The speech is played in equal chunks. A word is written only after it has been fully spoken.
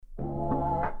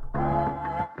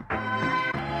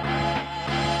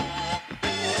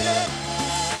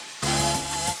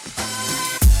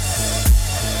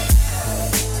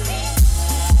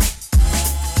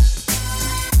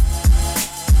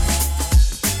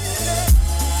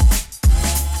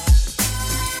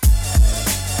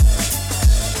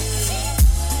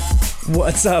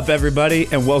What's up, everybody,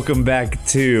 and welcome back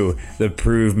to the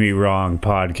Prove Me Wrong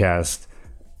podcast.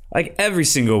 Like every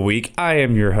single week, I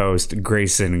am your host,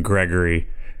 Grayson Gregory.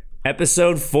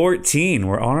 Episode 14.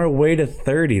 We're on our way to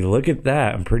 30. Look at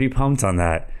that. I'm pretty pumped on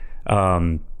that.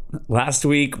 Last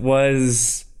week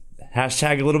was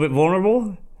hashtag a little bit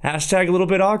vulnerable, hashtag a little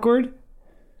bit awkward.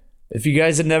 If you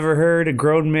guys had never heard a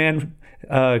grown man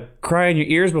cry in your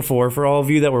ears before, for all of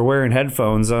you that were wearing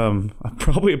headphones, I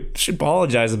probably should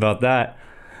apologize about that.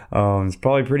 It's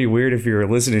probably pretty weird if you're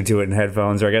listening to it in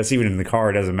headphones, or I guess even in the car,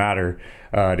 it doesn't matter,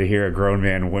 to hear a grown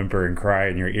man whimper and cry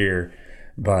in your ear.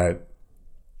 But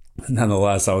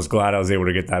nonetheless, I was glad I was able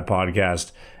to get that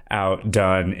podcast out,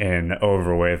 done, and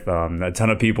over with. A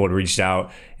ton of people had reached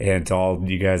out, and to all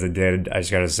you guys that did, I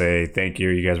just got to say thank you.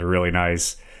 You guys were really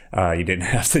nice. You didn't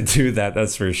have to do that,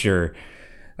 that's for sure.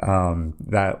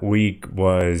 That week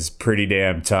was pretty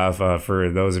damn tough. For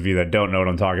those of you that don't know what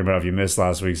I'm talking about, if you missed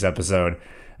last week's episode,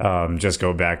 just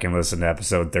go back and listen to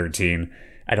episode 13.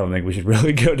 I don't think we should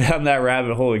really go down that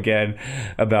rabbit hole again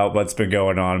about what's been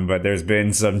going on, but there's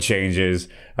been some changes.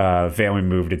 Family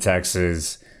moved to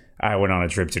Texas. I went on a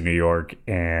trip to New York,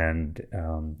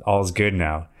 and all's good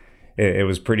now. It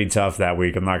was pretty tough that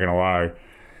week, I'm not gonna lie.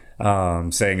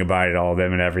 Saying goodbye to all of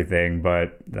them and everything,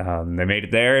 but they made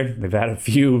it there. They've had a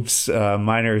few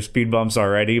minor speed bumps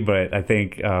already, but I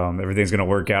think everything's gonna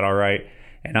work out all right.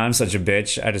 And I'm such a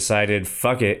bitch, I decided,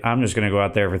 fuck it, I'm just gonna go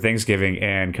out there for Thanksgiving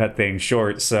and cut things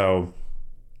short. So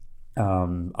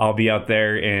I'll be out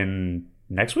there in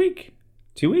next week,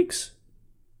 2 weeks.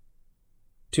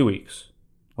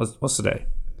 What's today?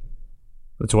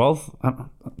 The 12th?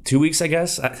 2 weeks, I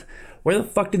guess. Where the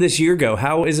fuck did this year go?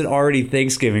 How is it already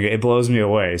Thanksgiving? It blows me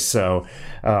away. So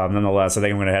nonetheless, I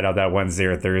think I'm going to head out that Wednesday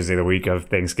or Thursday, the week of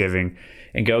Thanksgiving,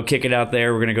 and go kick it out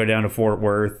there. We're going to go down to Fort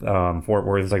Worth. Fort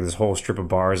Worth is like this whole strip of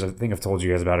bars. I think I've told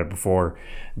you guys about it before,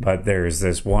 but there's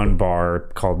this one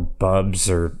bar called Bubs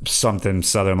or something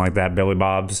southern like that, Billy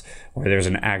Bob's, where there's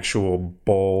an actual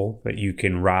bull that you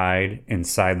can ride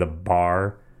inside the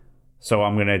bar. So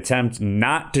I'm going to attempt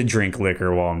not to drink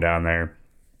liquor while I'm down there,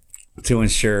 to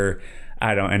ensure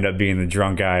I don't end up being the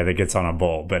drunk guy that gets on a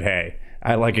bull. But hey,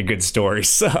 I like a good story,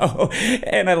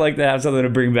 and I like to have something to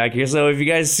bring back here. So if you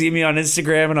guys see me on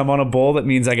Instagram and I'm on a bull, that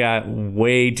means I got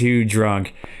way too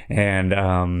drunk, and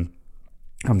I'm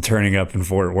turning up in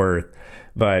Fort Worth.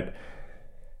 But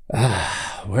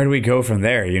where do we go from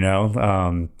there?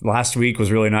 Last week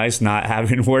was really nice not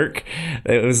having work.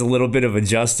 It was a little bit of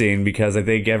adjusting, because I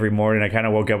think every morning I kind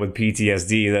of woke up with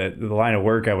PTSD. The line of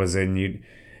work I was in,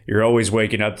 you're always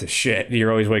waking up to shit. You're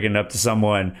always waking up to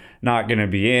someone not going to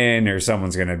be in, or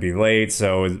someone's going to be late.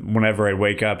 So whenever I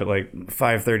wake up at like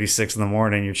 5:36 in the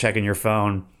morning, you're checking your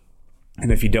phone.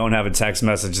 And if you don't have a text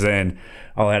message, then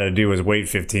all I had to do was wait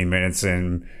 15 minutes.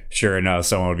 And sure enough,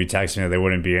 someone would be texting me that they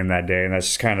wouldn't be in that day. And that's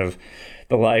just kind of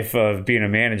the life of being a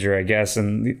manager, I guess,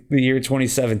 in the year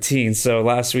 2017. So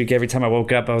last week, every time I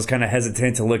woke up, I was kind of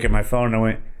hesitant to look at my phone. And I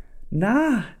went,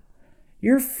 nah,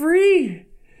 you're free.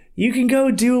 You can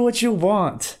go do what you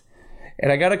want. And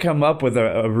I got to come up with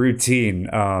a routine,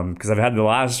 because I've had the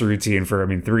last routine for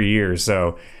 3 years.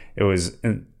 So it was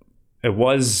in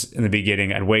the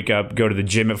beginning, I'd wake up, go to the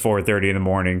gym at 4:30 in the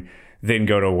morning, then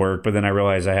go to work. But then I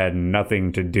realized I had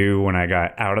nothing to do when I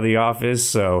got out of the office.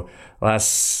 So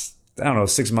last,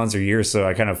 6 months or years, so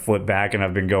I kind of flipped back, and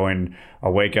I've been going,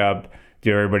 I'll wake up,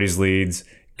 do everybody's leads,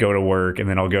 go to work, and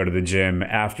then I'll go to the gym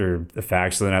after the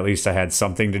fact. So then at least I had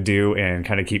something to do and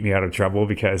kind of keep me out of trouble,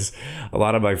 because a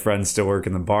lot of my friends still work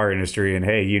in the bar industry. And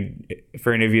hey,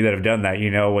 for any of you that have done that,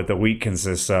 you know what the week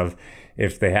consists of.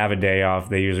 If they have a day off,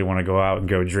 they usually want to go out and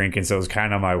go drink. And so it's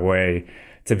kind of my way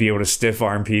to be able to stiff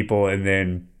arm people and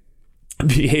then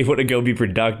be able to go be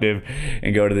productive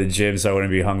and go to the gym, so I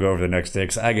wouldn't be hungover the next day,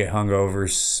 because I get hungover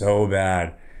so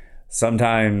bad.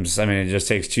 Sometimes, it just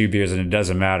takes 2 beers and it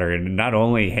doesn't matter. And not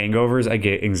only hangovers, I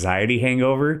get anxiety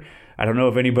hangover. I don't know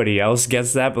if anybody else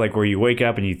gets that, but like where you wake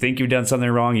up and you think you've done something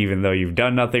wrong, even though you've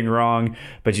done nothing wrong,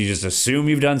 but you just assume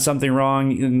you've done something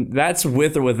wrong. And that's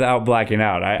with or without blacking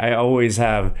out. I always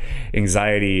have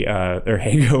anxiety or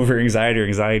hangover anxiety, or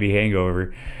anxiety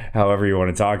hangover, however you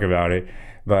want to talk about it.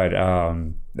 But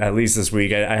at least this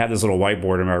week, I have this little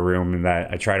whiteboard in my room, and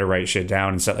that I try to write shit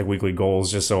down and set like weekly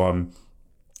goals, just so I'm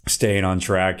staying on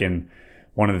track. And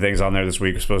one of the things on there this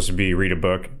week was supposed to be read a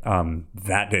book.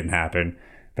 That didn't happen.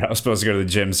 But I was supposed to go to the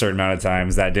gym a certain amount of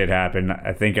times. That did happen.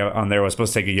 I think on there I was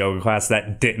supposed to take a yoga class.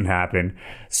 That didn't happen.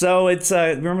 So it's,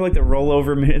 remember like the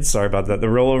rollover minutes? Sorry about that. The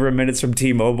rollover minutes from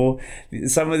T-Mobile.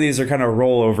 Some of these are kind of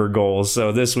rollover goals.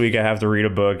 So this week I have to read a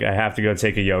book. I have to go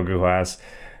take a yoga class.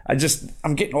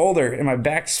 I'm getting older and my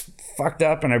back's fucked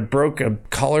up and I broke a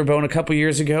collarbone a couple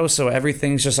years ago. So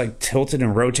everything's just like tilted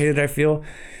and rotated, I feel.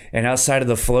 And outside of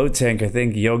the float tank, I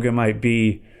think yoga might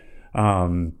be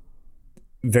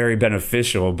very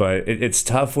beneficial, but it's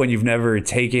tough when you've never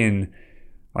taken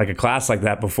like a class like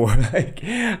that before. Like,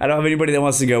 I don't have anybody that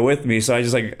wants to go with me, so I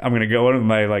just like, I'm gonna go in with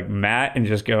my like mat and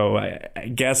just go.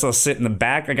 I guess I'll sit in the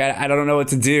back. Like, I don't know what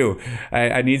to do.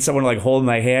 I need someone to like hold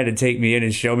my hand and take me in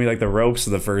and show me like the ropes for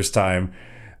the first time.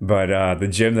 But the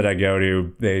gym that I go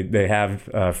to, they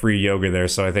have free yoga there,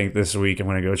 so I think this week I'm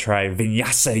gonna go try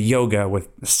Vinyasa yoga with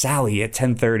Sally at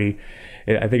 10:30.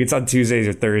 I think it's on Tuesdays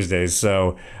or Thursdays,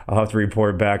 so I'll have to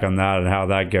report back on that and how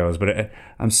that goes. But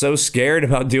I'm so scared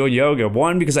about doing yoga.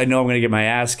 One, because I know I'm going to get my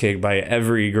ass kicked by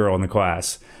every girl in the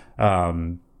class,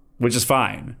 which is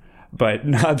fine. But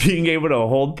not being able to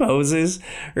hold poses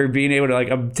or being able to, like,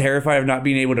 I'm terrified of not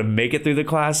being able to make it through the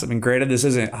class. I mean, granted, this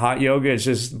isn't hot yoga,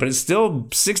 but it's still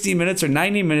 60 minutes or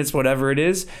 90 minutes, whatever it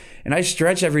is. And I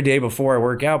stretch every day before I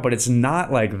work out, but it's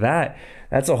not like that.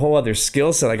 That's a whole other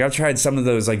skill set. Like, I've tried some of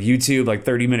those like YouTube, like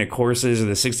 30-minute courses or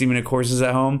the 60-minute courses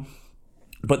at home.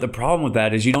 But the problem with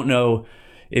that is you don't know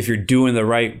if you're doing the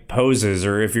right poses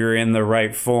or if you're in the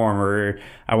right form, or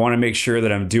I want to make sure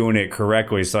that I'm doing it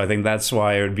correctly. So I think that's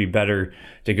why it would be better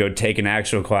to go take an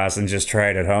actual class and just try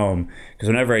it at home. Because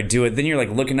whenever I do it, then you're like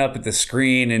looking up at the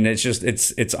screen and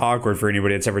it's awkward for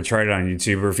anybody that's ever tried it on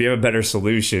YouTube. Or if you have a better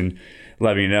solution,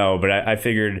 let me know. But I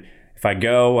figured if I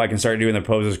go, I can start doing the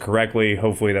poses correctly.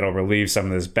 Hopefully that'll relieve some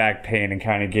of this back pain and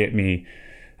kind of get me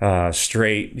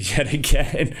straight yet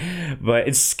again. But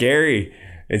it's scary.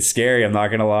 It's scary. I'm not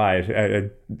going to lie.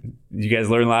 You guys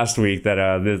learned last week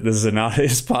that this is an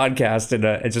honest podcast, and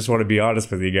I just want to be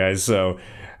honest with you guys. So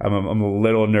I'm a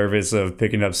little nervous of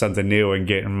picking up something new and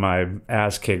getting my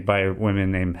ass kicked by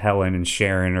women named Helen and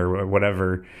Sharon or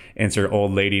whatever, insert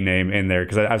old lady name in there.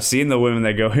 Because I've seen the women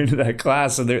that go into that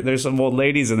class, and there's some old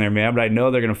ladies in there, man, but I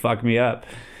know they're going to fuck me up.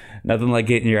 Nothing like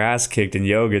getting your ass kicked in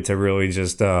yoga to really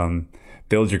just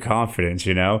build your confidence,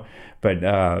 you know? But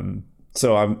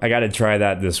so I got to try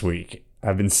that this week.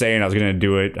 I've been saying I was going to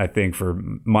do it, I think, for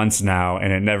months now,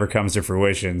 and it never comes to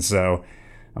fruition. So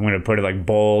I'm going to put it like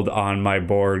bold on my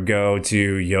board, go to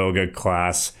yoga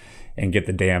class and get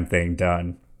the damn thing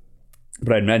done.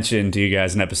 But I'd mentioned to you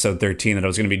guys in episode 13 that I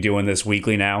was going to be doing this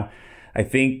weekly now. I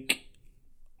think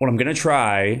what I'm going to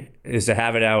try is to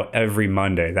have it out every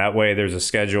Monday. That way there's a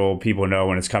schedule. People know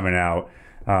when it's coming out.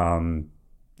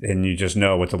 And you just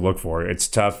know what to look for. It's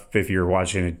tough if you're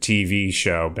watching a TV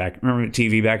show. Remember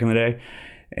TV back in the day?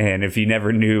 And if you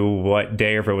never knew what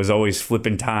day, or if it was always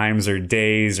flipping times or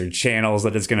days or channels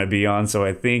that it's going to be on. So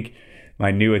I think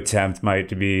my new attempt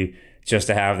might be just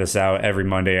to have this out every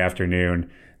Monday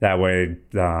afternoon. That way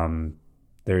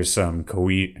there's some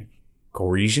cohesion?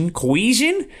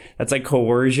 That's like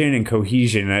coercion and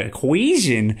cohesion.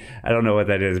 Cohesion, I don't know what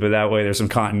that is, but that way there's some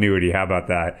continuity. How about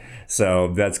that?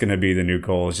 So that's going to be the new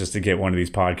goal, is just to get one of these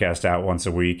podcasts out once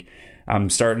a week. I'm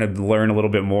starting to learn a little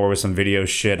bit more with some video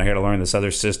shit. I got to learn this other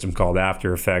system called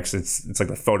After Effects. It's like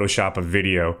the Photoshop of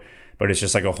video, but it's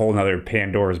just like a whole nother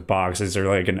Pandora's box. It's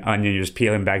like an onion. You're just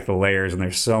peeling back the layers, and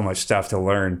there's so much stuff to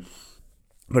learn.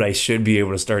 But I should be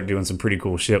able to start doing some pretty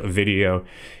cool shit with video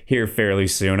here fairly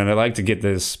soon. And I'd like to get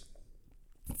this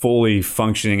fully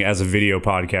functioning as a video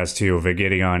podcast too, of it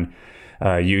getting on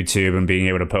YouTube and being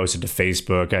able to post it to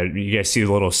Facebook. You guys see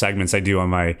the little segments I do on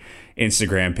my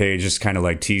Instagram page, just kind of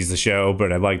like tease the show.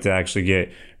 But I'd like to actually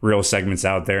get real segments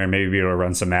out there and maybe be able to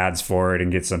run some ads for it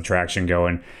and get some traction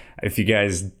going. If you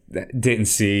guys didn't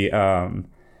see, I'm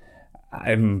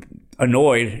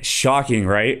annoyed. Shocking,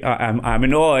 right? I'm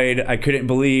annoyed. I couldn't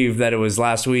believe that it was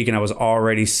last week and I was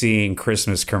already seeing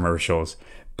Christmas commercials.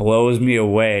 Blows me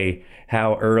away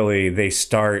how early they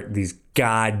start these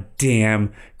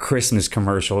goddamn Christmas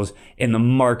commercials in the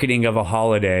marketing of a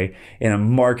holiday, in a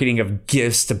marketing of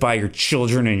gifts to buy your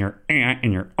children and your aunt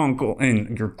and your uncle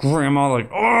and your grandma. Like,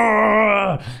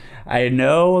 oh, I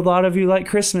know a lot of you like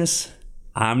Christmas.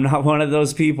 I'm not one of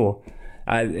those people.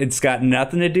 It's got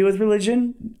nothing to do with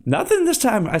religion. Nothing this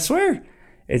time, I swear.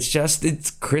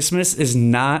 It's Christmas is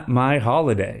not my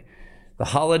holiday. The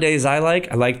holidays I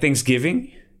like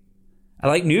Thanksgiving. I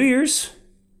like New Year's.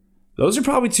 Those are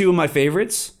probably two of my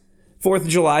favorites. 4th of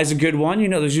July is a good one. You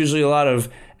know, there's usually a lot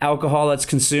of alcohol that's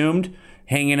consumed.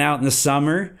 Hanging out in the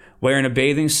summer, wearing a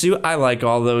bathing suit. I like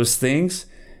all those things.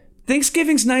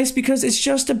 Thanksgiving's nice because it's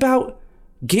just about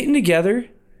getting together,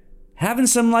 having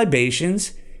some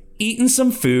libations, eating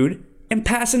some food, and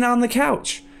passing out on the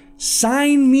couch.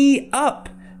 Sign me up.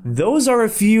 Those are a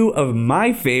few of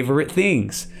my favorite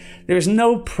things. There's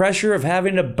no pressure of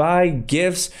having to buy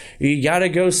gifts. You got to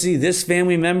go see this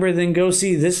family member, then go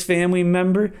see this family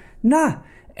member. Nah.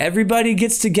 Everybody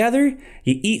gets together,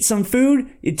 you eat some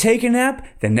food, you take a nap,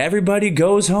 then everybody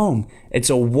goes home. It's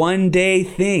a one-day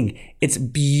thing. It's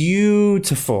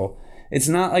beautiful. It's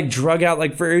not like drug out.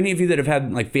 Like for any of you that have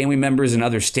had like family members in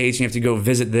other states and you have to go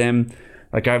visit them,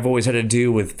 like I've always had to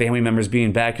do with family members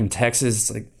being back in Texas.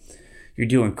 It's like you're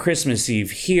doing Christmas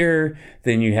Eve here,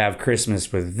 then you have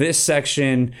Christmas with this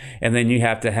section, and then you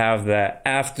have to have the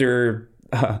after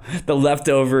the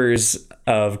leftovers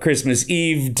of Christmas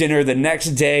Eve dinner the next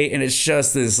day, and it's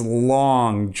just this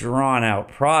long, drawn-out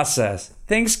process.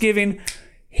 Thanksgiving,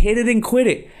 hit it and quit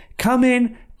it. Come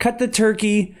in, cut the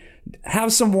turkey,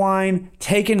 have some wine,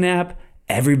 take a nap,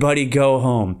 everybody go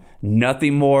home.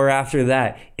 Nothing more after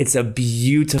that. It's a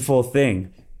beautiful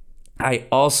thing. I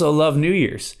also love New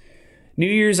Year's. New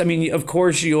Year's, I mean, of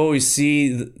course, you always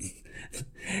see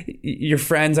your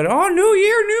friends that, oh, new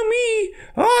year, new me.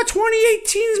 Oh,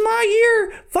 2018 is my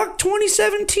year. Fuck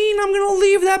 2017. I'm going to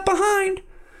leave that behind.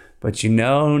 But you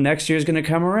know, next year's going to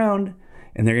come around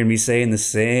and they're going to be saying the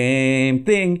same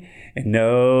thing and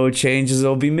no changes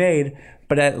will be made.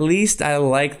 But at least I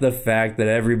like the fact that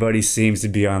everybody seems to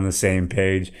be on the same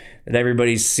page, that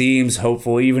everybody seems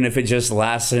hopeful, even if it just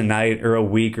lasts a night or a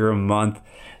week or a month,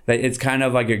 that it's kind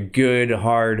of like a good,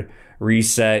 hard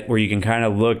reset where you can kind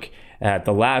of look at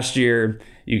the last year,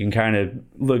 you can kind of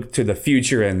look to the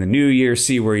future and the new year,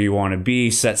 see where you want to be,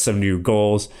 set some new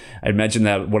goals. I mentioned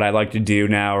that what I like to do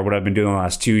now, or what I've been doing the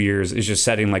last 2 years, is just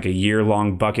setting like a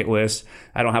year-long bucket list.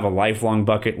 I don't have a lifelong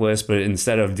bucket list, but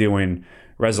instead of doing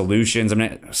resolutions, I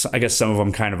mean, I guess some of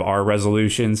them kind of are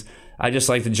resolutions. I just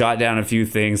like to jot down a few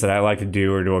things that I like to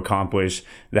do or to accomplish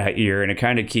that year, and it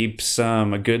kind of keeps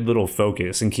a good little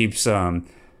focus and keeps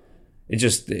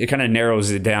it kind of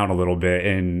narrows it down a little bit,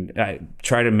 and I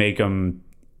try to make them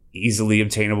easily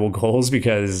obtainable goals,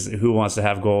 because who wants to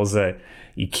have goals that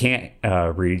you can't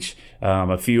reach?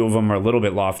 A few of them are a little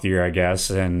bit loftier, I guess,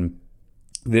 and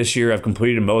this year I've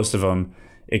completed most of them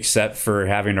except for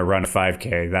having to run a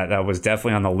 5K. That was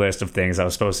definitely on the list of things I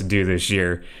was supposed to do this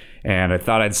year, and I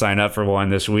thought I'd sign up for one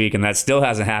this week, and that still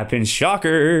hasn't happened.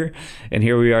 Shocker! And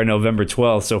here we are, November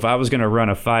 12th, so if I was going to run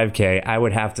a 5K, I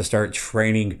would have to start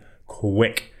training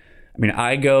quick. I mean,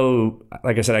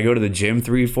 like I said, I go to the gym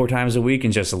 3-4 times a week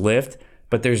and just lift,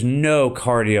 but there's no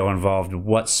cardio involved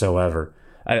whatsoever.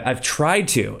 I've tried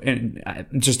to, and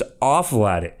I'm just awful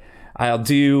at it. I've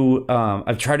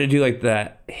tried to do like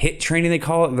that HIIT training, they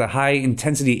call it, the high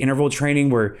intensity interval training,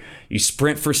 where you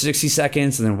sprint for 60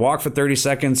 seconds and then walk for 30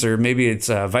 seconds, or maybe it's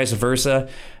vice versa.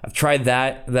 I've tried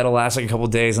that. That'll last like a couple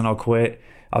days and I'll quit.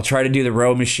 I'll try to do the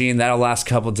row machine. That'll last a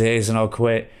couple days and I'll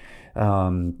quit.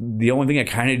 The only thing I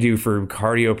kind of do for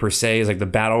cardio per se is like the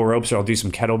battle ropes, or I'll do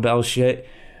some kettlebell shit,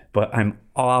 but I'm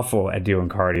awful at doing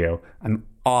cardio. I'm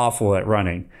awful at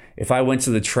running. If I went to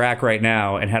the track right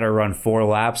now and had to run 4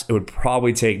 laps, it would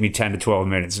probably take me 10 to 12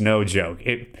 minutes. No joke.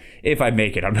 If I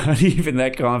make it, I'm not even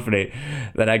that confident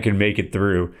that I can make it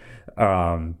through.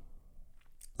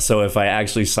 So if I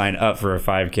actually sign up for a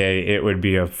 5K, it would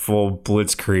be a full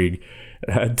blitzkrieg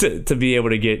to be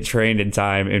able to get trained in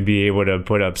time and be able to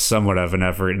put up somewhat of an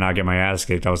effort and not get my ass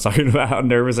kicked. I was talking about how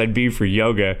nervous I'd be for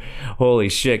yoga. Holy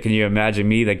shit, can you imagine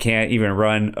me that can't even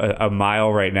run a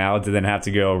mile right now to then have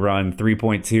to go run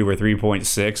 3.2 or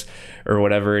 3.6 or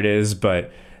whatever it is?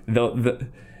 But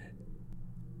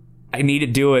I need to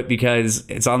do it because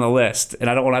it's on the list,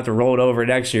 and I don't want to have to roll it over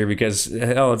next year because,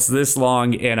 hell, it's this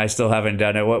long and I still haven't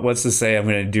done it. What's to say I'm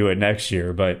going to do it next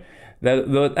year? But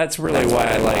that's really why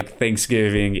I like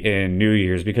Thanksgiving and New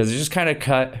Year's, because it's just kind of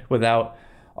cut without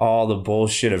all the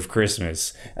bullshit of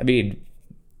Christmas. I mean,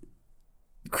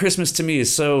 Christmas to me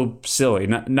is so silly.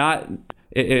 Not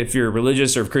if you're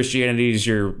religious or if Christianity is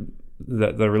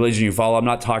the religion you follow. I'm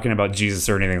not talking about Jesus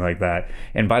or anything like that.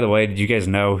 And by the way, did you guys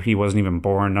know he wasn't even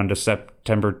born on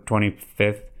September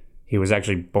 25th? He was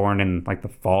actually born in like the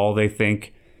fall, they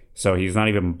think. So he's not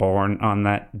even born on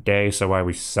that day. So why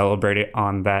we celebrate it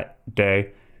on that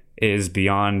day is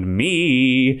beyond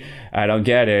me. I don't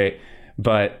get it.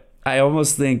 But I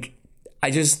almost think,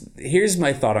 here's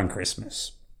my thought on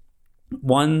Christmas.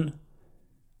 One,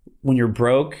 when you're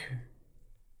broke,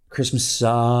 Christmas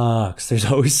sucks. There's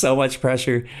always so much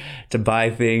pressure to buy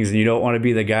things, and you don't want to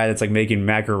be the guy that's like making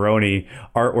macaroni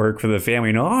artwork for the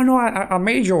family. No, I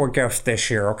made you a gift this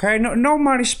year, okay? No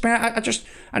money spent.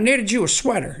 I needed you a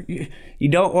sweater. You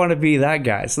don't want to be that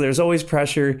guy. So there's always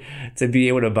pressure to be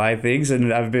able to buy things,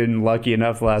 and I've been lucky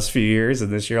enough the last few years,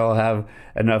 and this year I'll have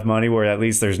enough money where at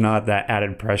least there's not that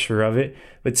added pressure of it.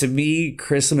 But to me,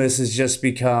 Christmas has just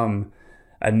become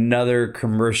another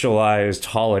commercialized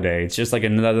holiday. It's just like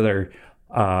another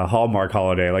Hallmark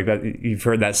holiday. Like that, you've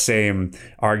heard that same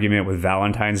argument with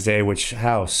Valentine's Day, which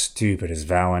how stupid is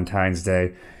Valentine's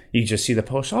Day? You just see the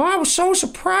post, oh, I was so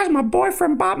surprised my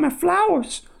boyfriend bought me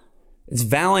flowers. It's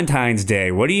Valentine's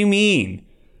Day. What do you mean?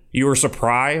 You were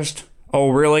surprised?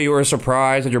 Oh, really? You were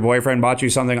surprised that your boyfriend bought you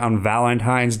something on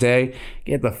Valentine's Day?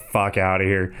 Get the fuck out of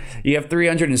here. You have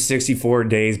 364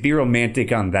 days. Be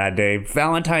romantic on that day.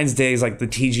 Valentine's Day is like the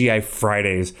TGI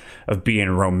Fridays of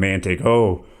being romantic.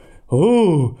 Oh,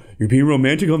 you're being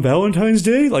romantic on Valentine's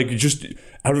Day? Like, you just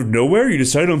out of nowhere, you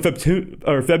decided on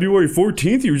February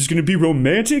 14th you were just going to be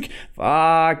romantic?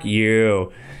 Fuck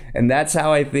you. And that's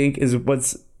how I think is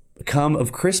what's come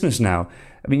of Christmas now.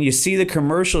 I mean, you see the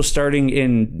commercials starting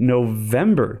in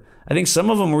November. I think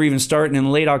some of them were even starting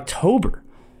in late October.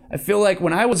 I feel like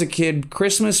when I was a kid,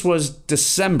 Christmas was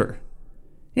December.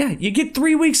 Yeah, you get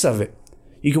 3 weeks of it.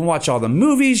 You can watch all the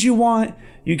movies you want.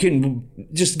 You can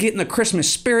just get in the Christmas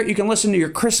spirit. You can listen to your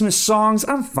Christmas songs.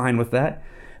 I'm fine with that.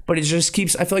 But it just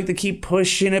keeps, I feel like they keep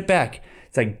pushing it back.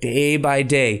 It's like day by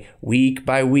day, week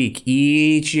by week,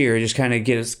 each year, just kind of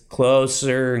gets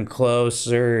closer and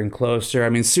closer and closer. I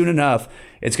mean, soon enough,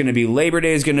 it's going to be Labor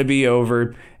Day is going to be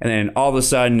over, and then all of a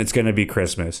sudden, it's going to be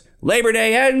Christmas. Labor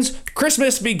Day ends,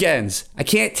 Christmas begins. I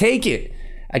can't take it.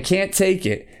 I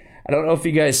don't know if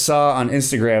you guys saw on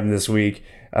Instagram this week,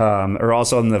 or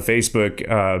also on the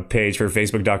Facebook page for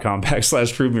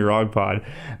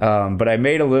facebook.com/ProveMeWrongPod. But I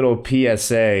made a little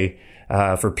PSA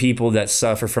for people that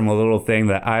suffer from a little thing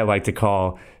that I like to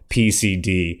call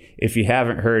PCD. If you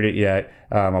haven't heard it yet,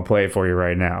 I'll play it for you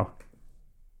right now.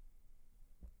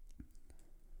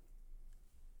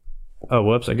 Oh,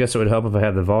 whoops. I guess it would help if I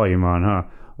had the volume on, huh?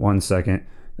 1 second.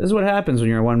 This is what happens when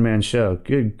you're a one-man show.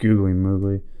 Good googly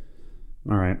moogly.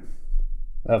 All right.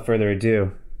 Without further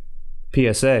ado,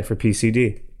 PSA for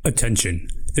PCD. Attention.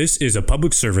 This is a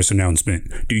public service announcement.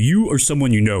 Do you or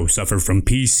someone you know suffer from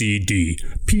PCD?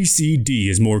 PCD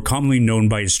is more commonly known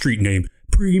by its street name,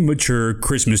 premature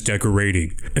Christmas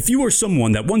decorating. If you are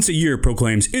someone that once a year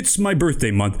proclaims, it's my birthday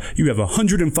month, you have a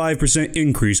 105%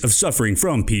 increase of suffering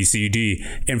from PCD.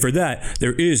 And for that,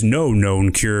 there is no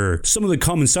known cure. Some of the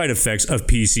common side effects of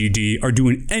PCD are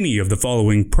doing any of the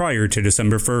following prior to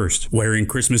December 1st. Wearing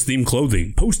Christmas-themed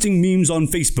clothing. Posting memes on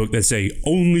Facebook that say,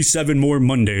 only 7 more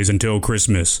Mondays until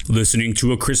Christmas. Listening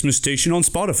to a Christmas station on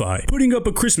Spotify. Putting up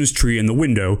a Christmas tree in the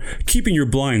window. Keeping your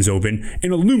blinds open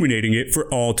and illuminating it for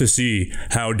all to see.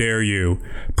 How dare you?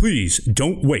 Please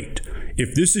don't wait.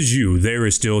 If this is you, there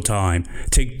is still time.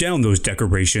 Take down those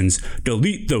decorations,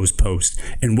 delete those posts,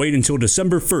 and wait until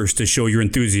December 1st to show your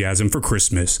enthusiasm for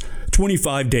Christmas.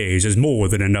 25 days is more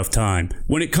than enough time.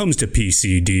 When it comes to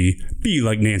PCD, be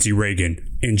like Nancy Reagan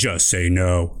and just say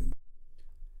no.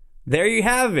 There you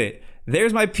have it.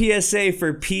 There's my PSA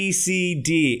for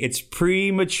PCD. It's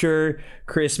premature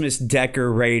Christmas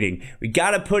decorating. We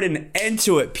got to put an end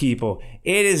to it, people.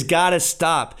 It has got to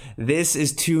stop. This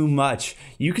is too much.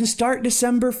 You can start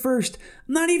December 1st.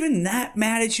 I'm not even that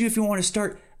mad at you if you want to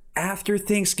start after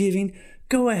Thanksgiving.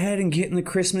 Go ahead and get in the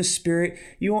Christmas spirit.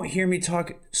 You won't hear me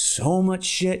talk so much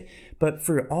shit. But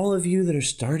for all of you that are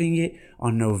starting it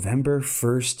on November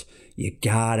 1st, you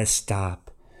got to stop.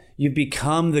 You've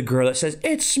become the girl that says,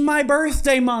 it's my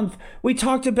birthday month. We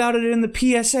talked about it in the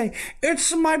PSA.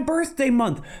 It's my birthday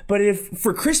month. But if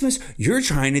for Christmas, you're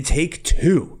trying to take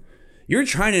 2. You're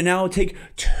trying to now take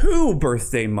 2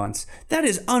 birthday months. That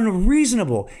is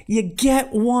unreasonable. You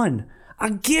get 1.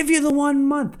 I'll give you the 1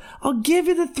 month. I'll give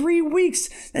you the 3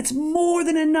 weeks. That's more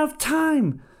than enough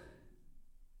time.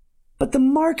 But the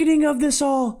marketing of this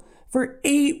all for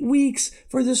 8 weeks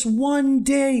for this one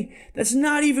day that's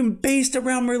not even based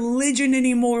around religion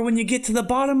anymore when you get to the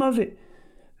bottom of it.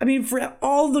 I mean, for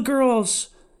all the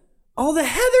girls, all the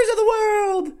Heathers of the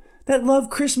world that love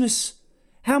Christmas,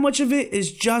 how much of it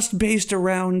is just based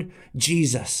around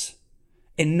Jesus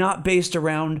and not based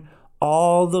around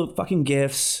all the fucking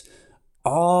gifts,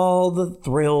 all the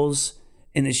thrills,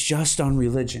 and it's just on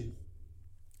religion?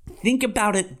 Think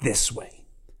about it this way.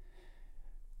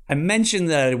 I mentioned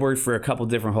that I worked for a couple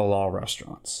different halal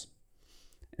restaurants.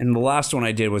 And the last one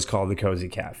I did was called the Cozy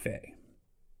Cafe.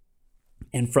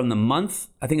 And from the month,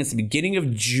 I think it's the beginning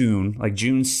of June, like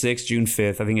June 6th, June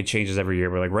 5th, I think it changes every year,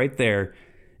 but like right there,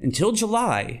 until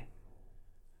July,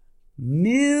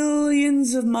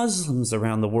 millions of Muslims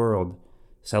around the world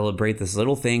celebrate this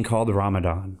little thing called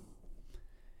Ramadan.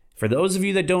 For those of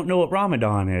you that don't know what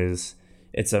Ramadan is,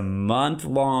 it's a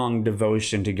month-long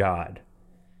devotion to God.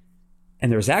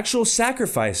 And there's actual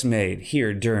sacrifice made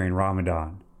here during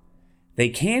Ramadan. They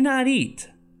cannot eat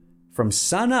from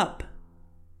sun up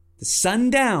to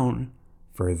sundown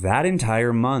for that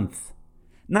entire month.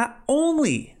 Not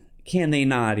only can they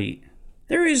not eat,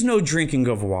 there is no drinking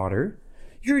of water.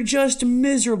 You're just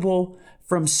miserable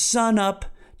from sun up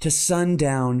to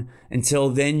sundown until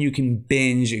then you can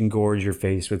binge and gorge your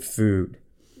face with food.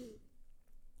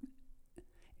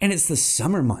 And it's the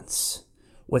summer months.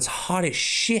 What's hot as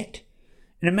shit.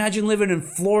 And imagine living in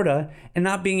Florida and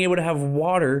not being able to have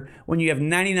water when you have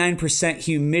 99%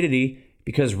 humidity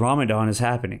because Ramadan is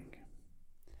happening.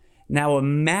 Now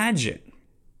imagine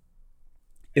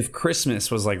if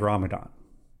Christmas was like Ramadan.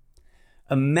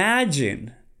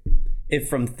 Imagine if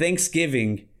from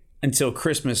Thanksgiving until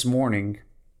Christmas morning,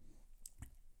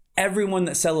 everyone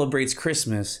that celebrates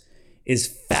Christmas is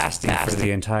fasting for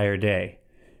the entire day.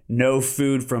 No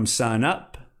food from sun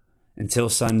up until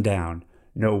sundown.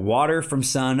 No water from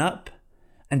sun up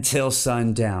until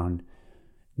sundown.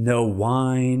 No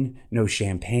wine, no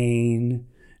champagne,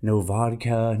 no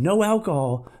vodka, no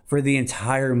alcohol for the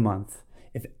entire month.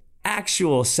 If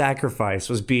actual sacrifice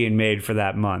was being made for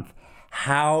that month,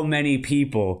 how many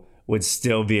people would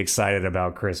still be excited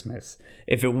about Christmas?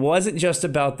 If it wasn't just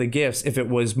about the gifts, if it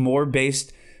was more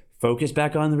based, focus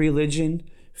back on the religion,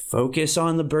 focus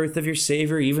on the birth of your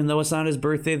Savior, even though it's not his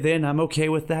birthday then, I'm okay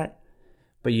with that.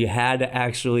 But you had to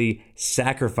actually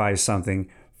sacrifice something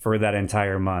for that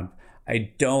entire month.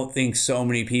 I don't think so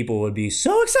many people would be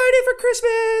so excited for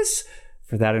Christmas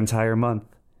for that entire month.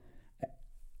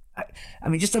 I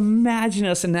mean, just imagine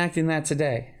us enacting that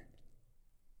today.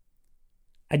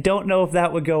 I don't know if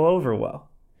that would go over well.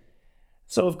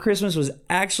 So if Christmas was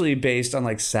actually based on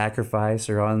like sacrifice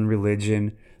or on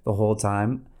religion the whole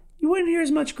time, you wouldn't hear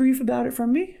as much grief about it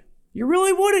from me. You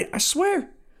really wouldn't, I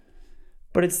swear.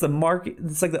 But it's the market,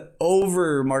 it's like the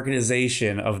over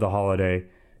marketization of the holiday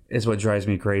is what drives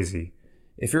me crazy.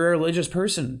 If you're a religious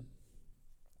person,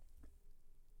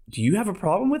 do you have a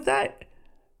problem with that?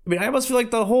 I mean, I almost feel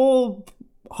like the whole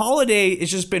holiday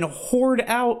has just been hoarded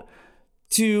out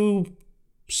to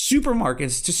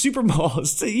supermarkets, to super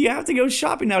malls. So you have to go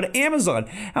shopping now to Amazon.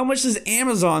 How much does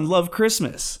Amazon love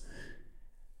Christmas?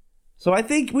 So I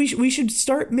think we should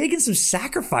start making some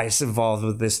sacrifice involved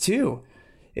with this too.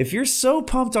 If you're so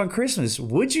pumped on Christmas,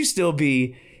 would you still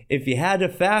be if you had to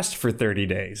fast for 30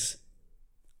 days?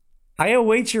 I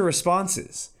await your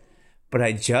responses, but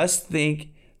I just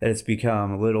think that it's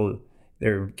become a little,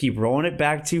 they keep rolling it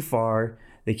back too far.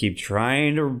 They keep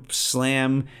trying to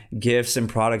slam gifts and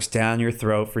products down your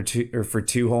throat for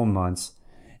two whole months.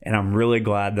 And I'm really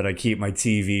glad that I keep my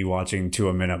TV watching to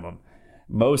a minimum.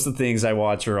 Most of the things I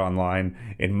watch are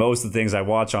online, and most of the things I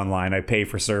watch online, I pay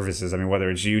for services. I mean, whether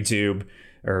it's YouTube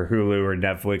or Hulu or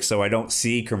Netflix, so I don't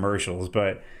see commercials.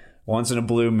 But once in a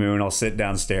blue moon, I'll sit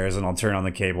downstairs and I'll turn on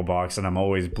the cable box, and I'm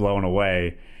always blown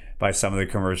away by some of the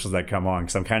commercials that come on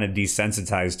because I'm kind of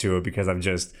desensitized to it because I've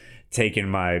just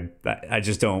taken I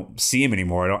just don't see them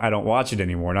anymore. I don't watch it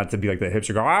anymore. Not to be like the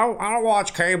hipster go, I don't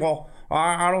watch cable.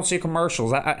 I don't see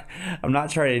commercials. I'm not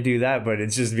trying to do that, but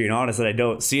it's just being honest that I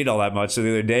don't see it all that much. So the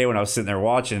other day when I was sitting there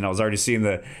watching, I was already seeing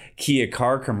the Kia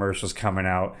car commercials coming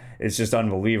out. It's just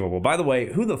unbelievable. By the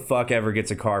way, who the fuck ever gets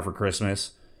a car for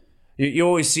Christmas? You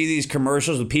always see these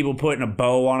commercials with people putting a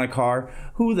bow on a car.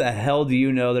 Who the hell do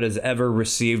you know that has ever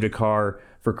received a car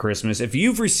for Christmas? If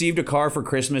you've received a car for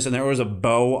Christmas and there was a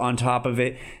bow on top of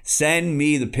it, send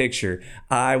me the picture.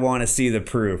 I want to see the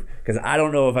proof because I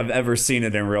don't know if I've ever seen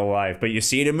it in real life. But you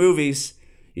see it in movies,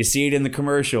 you see it in the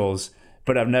commercials,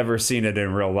 but I've never seen it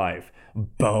in real life.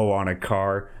 Bow on a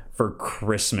car for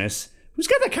Christmas. Who's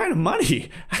got that kind of money?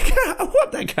 I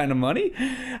want that kind of money.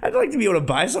 I'd like to be able to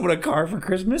buy someone a car for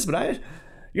Christmas, but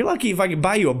you're lucky if I can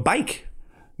buy you a bike.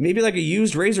 Maybe like a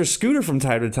used Razor scooter from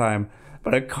time to time.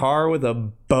 But a car with a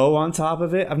bow on top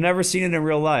of it, I've never seen it in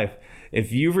real life.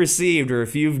 If you've received or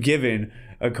if you've given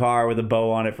a car with a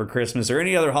bow on it for Christmas or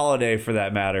any other holiday for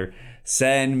that matter,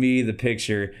 send me the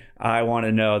picture. I want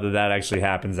to know that actually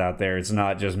happens out there. It's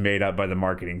not just made up by the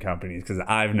marketing companies because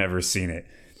I've never seen it.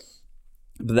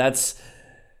 But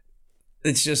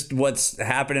it's just what's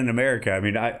happened in America. I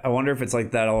mean, I wonder if it's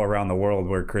like that all around the world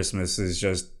where Christmas is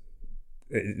just,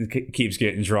 it keeps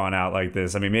getting drawn out like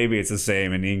this. I mean, maybe it's the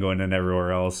same in England and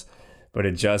everywhere else, but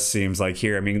it just seems like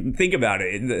here. I mean, think about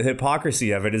it. The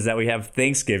hypocrisy of it is that we have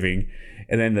Thanksgiving,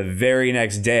 and then the very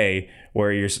next day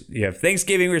where you have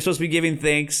Thanksgiving, we're supposed to be giving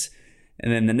thanks,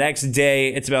 and then the next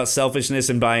day it's about selfishness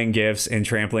and buying gifts and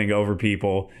trampling over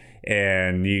people,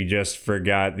 and you just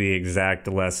forgot the exact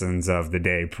lessons of the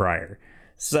day prior.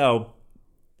 So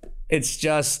it's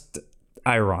just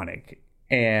ironic.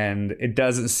 And it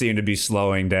doesn't seem to be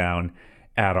slowing down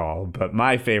at all. But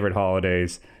my favorite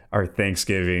holidays are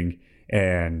Thanksgiving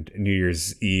and New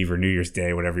Year's Eve or New Year's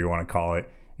Day, whatever you want to call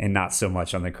it. and not so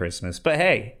much on the Christmas. But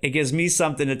hey, it gives me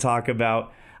something to talk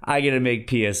about. I get to make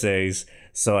PSAs,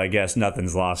 so I guess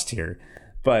nothing's lost here.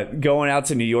 But going out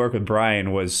to New York with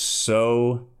Brian was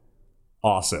so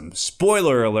awesome.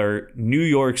 Spoiler alert, New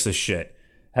York's the shit.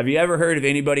 Have you ever heard of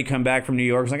anybody come back from New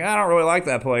York and like, I don't really like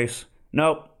that place?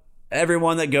 Nope.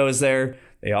 Everyone that goes there,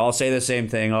 they all say the same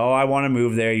thing. Oh, I want to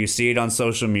move there. You see it on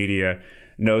social media.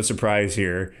 No surprise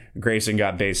here. Grayson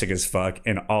got basic as fuck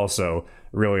and also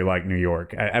really like New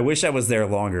York. I wish I was there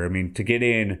longer. I mean, to get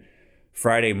in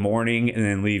Friday morning and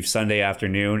then leave Sunday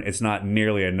afternoon, it's not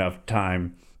nearly enough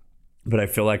time. But I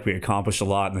feel like we accomplished a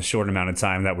lot in the short amount of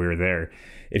time that we were there.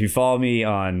 If you follow me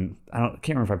on, I can't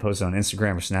remember if I posted on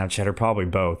Instagram or Snapchat or probably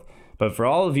both. But for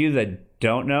all of you that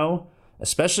don't know,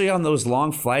 especially on those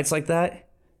long flights like that,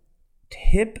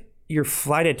 tip your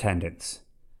flight attendants.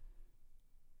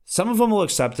 Some of them will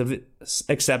accept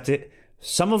it.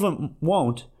 Some of them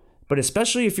won't. But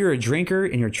especially if you're a drinker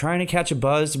and you're trying to catch a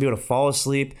buzz to be able to fall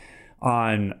asleep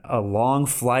on a long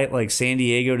flight like San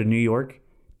Diego to New York,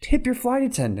 tip your flight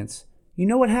attendants. You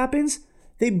know what happens?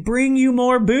 They bring you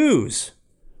more booze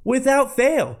without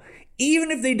fail.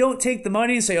 Even if they don't take the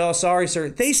money and say, oh, sorry, sir,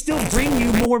 they still bring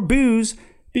you more booze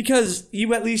because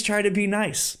you at least try to be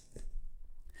nice.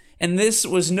 And this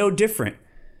was no different.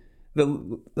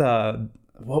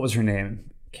 What was her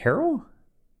name? Carol?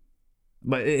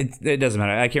 But it doesn't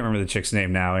matter. I can't remember the chick's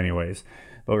name now anyways.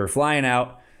 But we were flying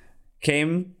out.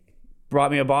 Came,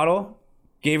 brought me a bottle,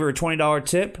 gave her a $20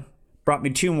 tip, brought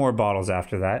me 2 more bottles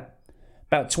after that.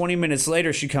 About 20 minutes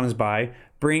later, she comes by,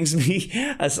 brings me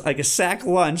a sack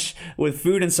lunch with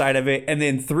food inside of it, and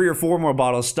then 3 or 4 more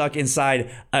bottles stuck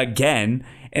inside again.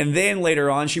 And then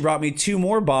later on, she brought me 2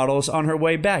 more bottles on her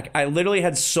way back. I literally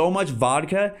had so much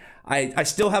vodka. I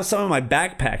still have some in my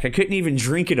backpack. I couldn't even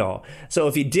drink it all. So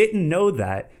if you didn't know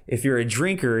that, if you're a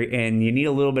drinker and you need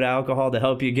a little bit of alcohol to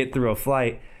help you get through a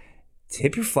flight,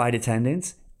 tip your flight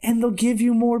attendants and they'll give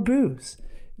you more booze.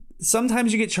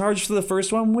 Sometimes you get charged for the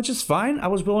first one, which is fine. I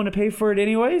was willing to pay for it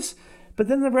anyways. But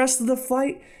then the rest of the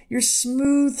flight, you're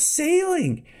smooth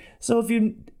sailing. So if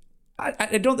you...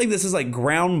 I don't think this is like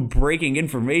groundbreaking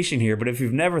information here, but if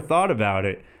you've never thought about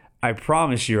it, I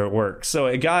promise you it works. So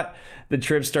it got the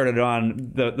trip started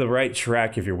on the right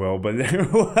track, if you will. But there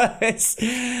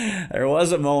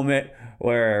was a moment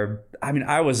where,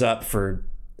 I was up for,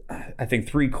 I think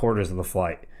 3/4 of the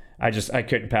flight. I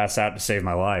couldn't pass out to save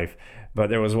my life.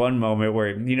 But there was one moment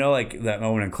where, like that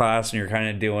moment in class and you're kind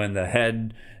of doing the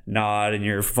head nod and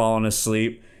you're falling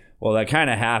asleep. Well, that kind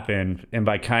of happened, and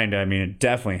by kind of, I mean it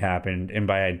definitely happened, and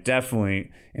by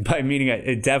meaning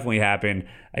it definitely happened,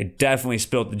 I definitely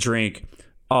spilled the drink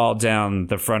all down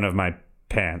the front of my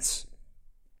pants.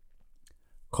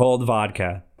 Cold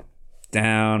vodka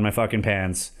down my fucking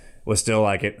pants. Was still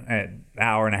like an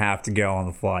hour and a half to go on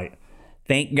the flight.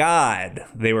 Thank God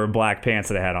they were black pants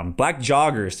that I had on. Black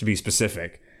joggers, to be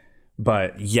specific.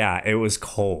 But yeah, it was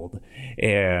cold.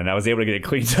 And I was able to get it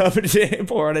cleaned up and didn't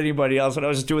pour on anybody else. But I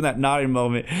was just doing that nodding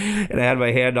moment. And I had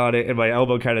my hand on it and my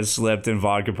elbow kind of slipped and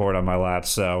vodka poured on my lap.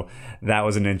 So that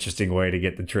was an interesting way to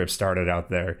get the trip started out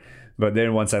there. But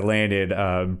then once I landed,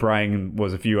 Brian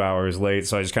was a few hours late.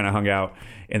 So I just kind of hung out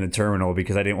in the terminal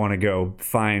because I didn't want to go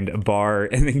find a bar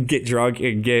and then get drunk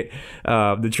and get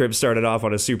the trip started off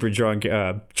on a super drunk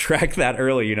track that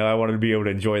early. I wanted to be able to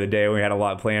enjoy the day. We had a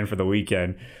lot planned for the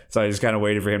weekend. So I just kind of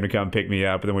waited for him to come pick me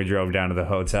up. And then we drove down to the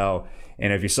hotel.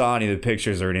 And if you saw any of the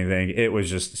pictures or anything, it was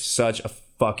just such a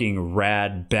fucking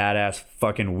rad, badass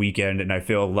fucking weekend, and I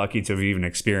feel lucky to have even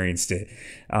experienced it.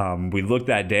 We looked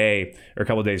that day, or a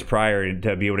couple of days prior,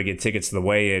 to be able to get tickets to the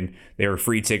weigh-in. They were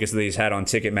free tickets that they just had on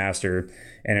Ticketmaster,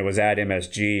 and it was at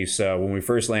MSG. So when we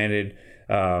first landed,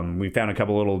 we found a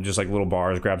couple little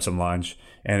bars, grabbed some lunch,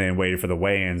 and then waited for the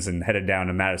weigh-ins and headed down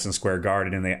to Madison Square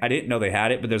Garden. And I didn't know they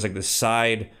had it, but there's like this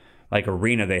side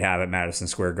arena they have at Madison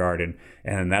Square Garden,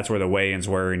 and that's where the weigh-ins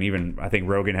were. And even I think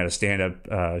Rogan had a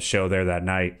stand-up show there that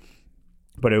night.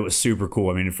 But it was super cool.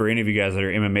 I mean, for any of you guys that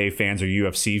are MMA fans or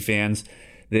UFC fans,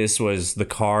 this was the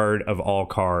card of all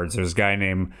cards. There's a guy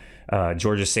named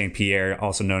Georges St. Pierre,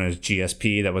 also known as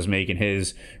GSP, that was making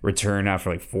his return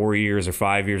after 4 years or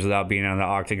 5 years without being on the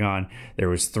octagon. There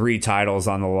was 3 titles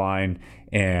on the line,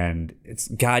 and it's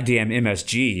goddamn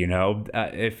MSG.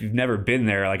 If you've never been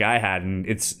there like I hadn't,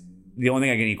 it's the only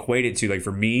thing I can equate it to,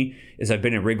 for me, is I've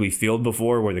been in Wrigley Field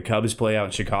before where the Cubs play out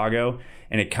in Chicago,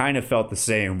 and it kind of felt the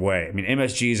same way. I mean,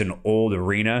 MSG is an old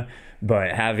arena,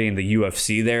 but having the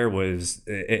UFC there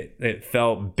it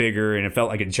felt bigger, and it felt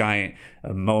like a giant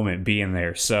moment being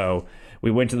there. So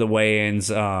we went to the weigh-ins.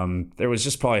 There was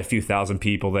just probably a few thousand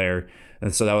people there,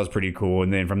 and so that was pretty cool.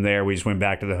 And then from there, we just went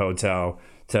back to the hotel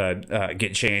to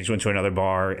get changed, went to another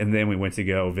bar, and then we went to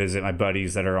go visit my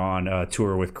buddies that are on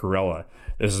tour with Cruella.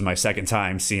 This is my second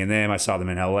time seeing them. I saw them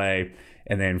in LA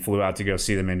and then flew out to go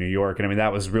see them in New York. And I mean,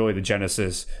 that was really the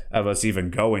genesis of us even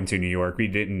going to New York.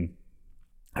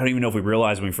 I don't even know if we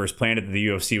realized when we first planned it that the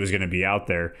UFC was going to be out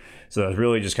there. So that was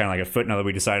really just kind of like a footnote that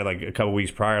we decided like a couple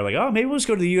weeks prior, like, oh, maybe we'll just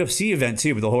go to the UFC event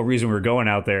too. But the whole reason we were going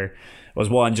out there was,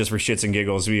 one, just for shits and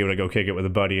giggles, to be able to go kick it with a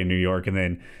buddy in New York, and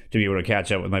then to be able to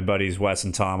catch up with my buddies Wes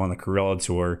and Tom on the Cruella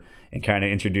tour and kind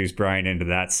of introduce Brian into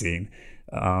that scene.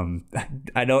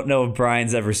 I don't know if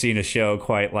Brian's ever seen a show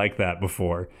quite like that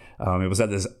before. It was at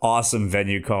this awesome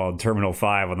venue called Terminal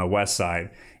 5 on the west side,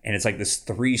 and it's like this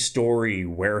 3-story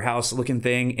warehouse looking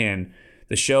thing. And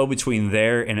the show between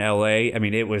there and LA, I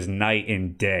mean, it was night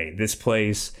and day. This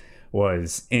place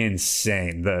was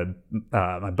insane.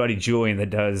 My buddy Julian that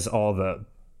does all the,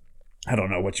 I don't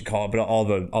know what you call it, but all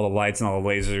the lights and all the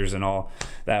lasers and all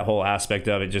that whole aspect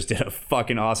of it just did a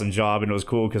fucking awesome job. And it was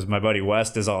cool because my buddy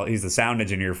West he's the sound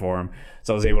engineer for him.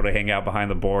 So I was able to hang out behind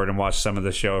the board and watch some of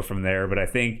the show from there. But I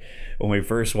think when we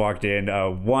first walked in,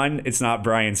 one, it's not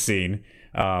Brian's scene.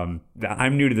 I'm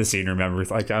new to the scene, remember,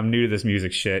 like I'm new to this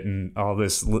music shit and all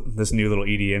this new little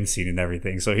EDM scene and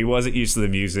everything. So he wasn't used to the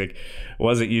music,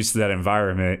 wasn't used to that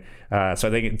environment. So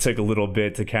I think it took a little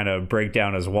bit to kind of break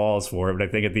down his walls for it. But I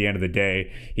think at the end of the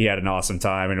day, he had an awesome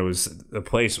time, and the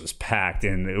place was packed,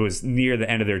 and it was near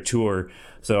the end of their tour.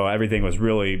 So everything was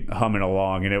really humming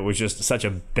along, and it was just such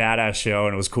a badass show.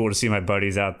 And it was cool to see my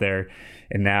buddies out there.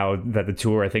 And now that the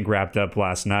tour, I think, wrapped up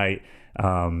last night,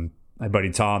 my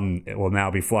buddy Tom will now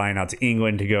be flying out to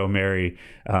England to go marry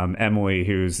Emily,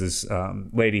 who's this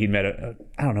lady he met,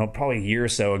 I don't know, probably a year or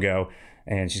so ago.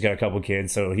 And she's got a couple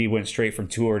kids. So he went straight from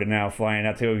tour to now flying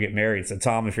out to go get married. So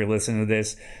Tom, if you're listening to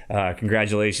this,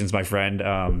 congratulations, my friend.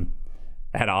 I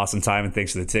had an awesome time, and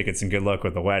thanks for the tickets, and good luck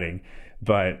with the wedding.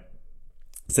 But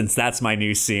since that's my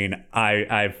new scene,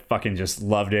 I fucking just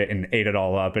loved it and ate it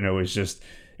all up. And it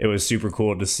was super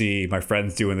cool to see my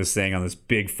friends doing this thing on this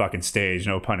big fucking stage,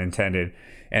 no pun intended.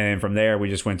 And then from there, we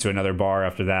just went to another bar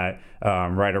after that,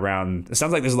 right around, it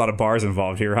sounds like there's a lot of bars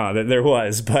involved here, huh? There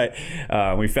was, but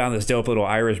we found this dope little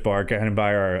Irish bar kind of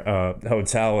by our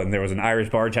hotel, and there was an Irish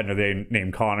bartender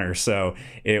named Connor, so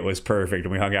it was perfect.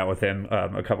 And we hung out with him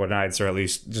a couple of nights, or at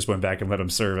least just went back and let him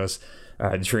serve us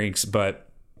drinks. But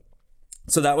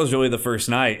so that was really the first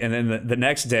night. And then the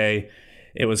next day,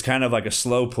 it was kind of like a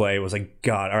slow play. It was like,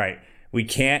 God, all right, we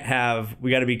got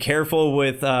to be careful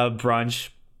with brunch.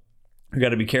 We got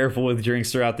to be careful with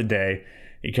drinks throughout the day,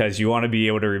 because you want to be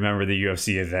able to remember the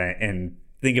UFC event. And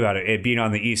think about it being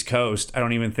on the East Coast, I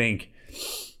don't even think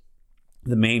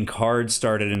the main card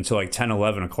started until like 10,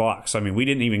 11 o'clock. So, I mean, we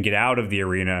didn't even get out of the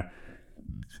arena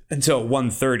until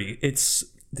 1:30.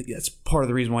 That's part of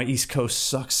the reason why East Coast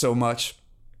sucks so much.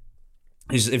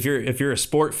 Is if you're a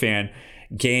sport fan,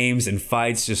 games and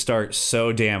fights just start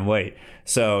so damn late.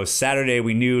 So Saturday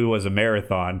we knew it was a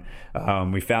marathon.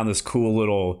 We found this cool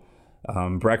little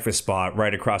breakfast spot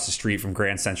right across the street from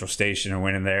Grand Central Station, and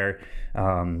went in there.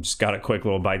 Just got a quick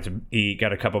little bite to eat,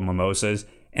 got a couple of mimosas,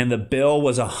 and the bill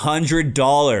was $100.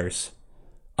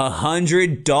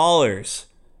 $100.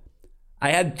 I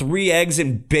had 3 eggs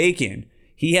and bacon.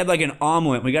 He had like an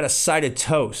omelet. We got a side of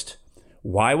toast.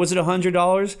 Why was it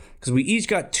 $100? Because we each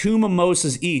got 2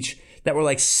 mimosas each that were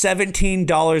like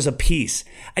 $17 a piece.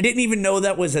 I didn't even know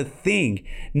that was a thing.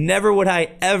 Never would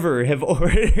I ever have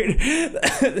ordered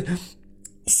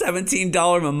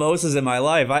 $17 mimosas in my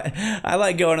life. I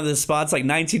like going to the spots like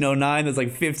 1909 that's like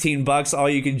 $15, all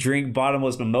you can drink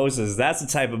bottomless mimosas. That's the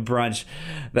type of brunch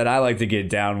that I like to get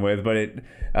down with. But it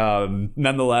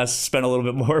nonetheless spent a little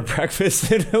bit more breakfast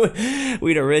than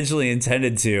we'd originally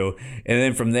intended to. And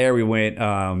then from there we went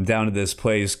down to this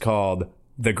place called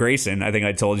The Grayson, I think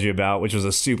I told you about, which was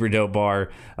a super dope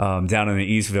bar down in the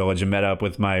East Village, and met up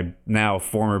with my now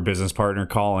former business partner,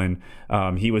 Colin.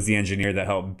 He was the engineer that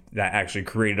actually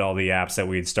created all the apps that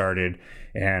we had started,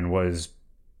 and was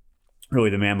really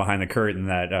the man behind the curtain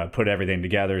that put everything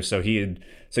together. So he had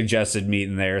suggested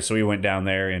meeting there. So we went down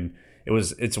there, and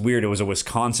it's weird. It was a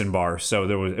Wisconsin bar. So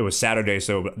it was Saturday.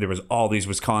 So there was all these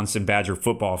Wisconsin Badger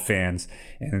football fans,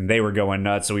 and they were going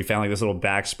nuts. So we found like this little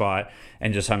back spot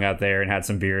and just hung out there and had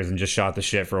some beers and just shot the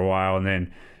shit for a while. And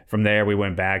then from there we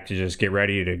went back to just get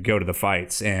ready to go to the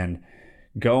fights. And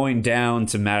going down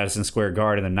to Madison Square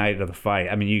Garden the night of the fight,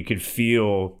 I mean, you could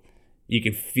feel the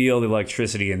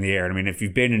electricity in the air. I mean, if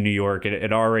you've been in New York,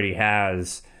 it already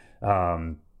has,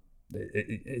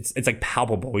 it's like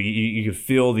palpable. You can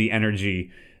feel the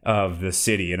energy of the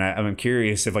city. And I'm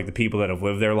curious if like the people that have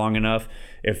lived there long enough,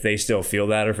 if they still feel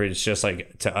that, or if it's just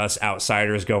like to us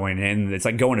outsiders going in, it's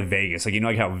like going to Vegas. Like, you know,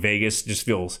 like how Vegas just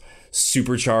feels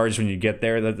supercharged when you get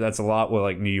there. That's a lot what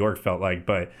like New York felt like.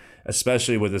 But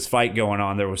especially with this fight going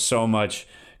on, there was so much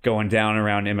going down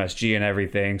around MSG and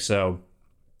everything. So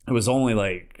it was only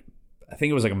like, I think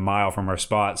it was like a mile from our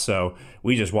spot. So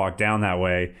we just walked down that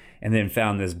way and then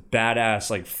found this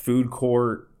badass like food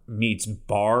court meets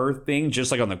bar thing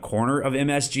just like on the corner of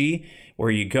MSG,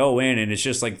 where you go in and it's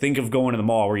just like, think of going to the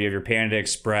mall where you have your Panda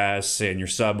Express and your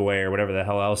Subway or whatever the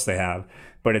hell else they have,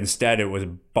 but instead it was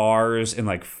bars and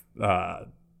like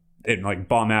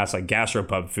bomb ass like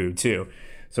gastropub food too.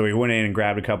 So we went in and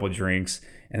grabbed a couple of drinks,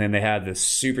 and then they had this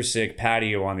super sick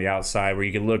patio on the outside where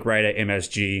you could look right at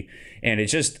MSG. And it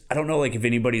just, I don't know, like if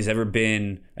anybody's ever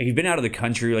been, like you've been out of the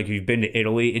country, like if you've been to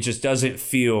Italy, it just doesn't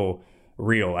feel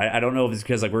real. I don't know if it's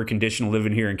because like we're conditioned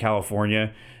living here in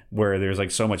California where there's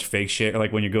like so much fake shit, or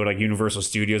like when you go to like Universal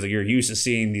Studios, like you're used to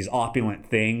seeing these opulent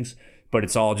things, but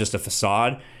it's all just a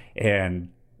facade. And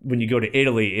when you go to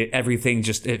Italy, everything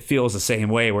just, it feels the same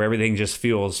way, where everything just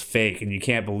feels fake and you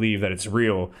can't believe that it's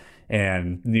real.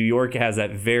 And New York has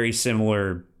that very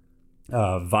similar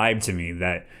vibe to me,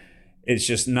 that it's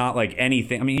just not like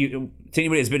anything. I mean, to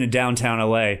anybody that's been to downtown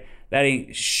LA, that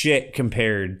ain't shit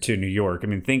compared to New York. I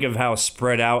mean, think of how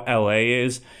spread out LA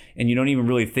is, and you don't even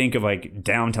really think of like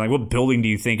downtown. Like, what building do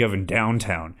you think of in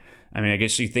downtown? I mean, I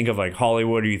guess you think of like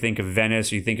Hollywood, or you think of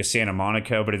Venice, or you think of Santa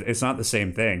Monica, but it's not the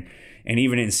same thing. And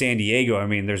even in San Diego, I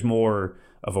mean, there's more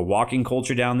of a walking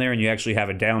culture down there, and you actually have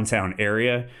a downtown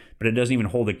area, but it doesn't even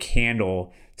hold a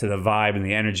candle to the vibe and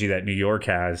the energy that New York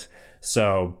has.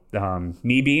 So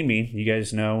me being me, you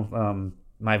guys know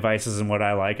my vices and what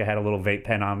I like. I had a little vape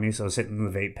pen on me, so I was hitting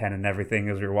the vape pen and everything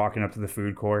as we were walking up to the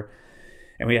food court.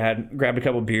 And we had grabbed a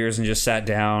couple beers and just sat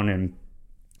down, and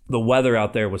the weather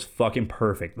out there was fucking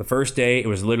perfect. The first day, it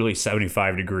was literally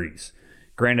 75 degrees.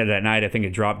 Granted, at night, I think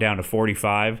it dropped down to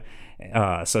 45.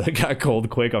 So it got cold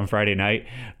quick on Friday night.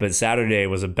 But Saturday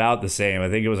was about the same. I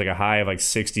think it was like a high of like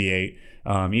 68.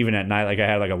 Even at night, like I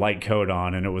had like a light coat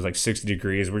on, and it was like 60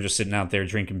 degrees. We're just sitting out there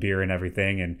drinking beer and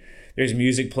everything. And there's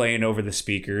music playing over the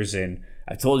speakers. And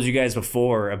I've told you guys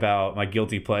before about my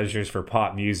guilty pleasures for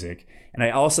pop music. And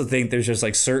I also think there's just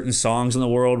like certain songs in the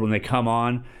world, when they come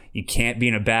on, you can't be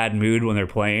in a bad mood when they're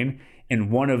playing.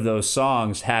 And one of those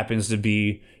songs happens to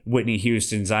be Whitney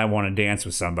Houston's I Want to Dance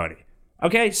with Somebody.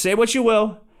 Okay, say what you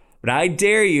will, but I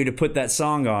dare you to put that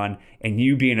song on and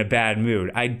you be in a bad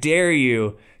mood. I dare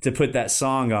you to put that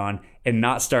song on and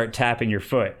not start tapping your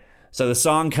foot. So the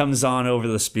song comes on over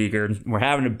the speaker. We're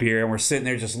having a beer and we're sitting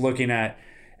there just looking at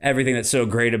everything that's so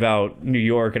great about New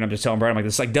York. And I'm just telling Brian, I'm like,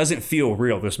 this like doesn't feel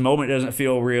real. This moment doesn't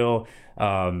feel real.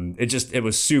 It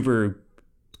was super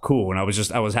cool, and I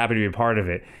was happy to be a part of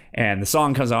it. And the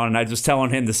song comes on, and I was telling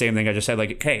him the same thing I just said,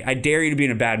 like, hey, I dare you to be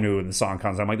in a bad mood when the song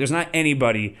comes on. I'm like, there's not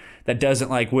anybody that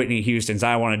doesn't like Whitney Houston's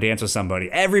I Want to Dance with Somebody.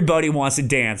 Everybody wants to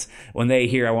dance when they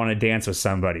hear I Want to Dance with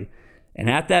Somebody.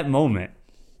 And at that moment,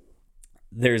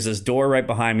 there's this door right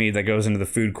behind me that goes into the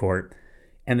food court,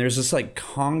 and there's this like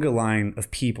conga line of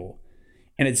people,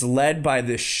 and it's led by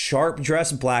this sharp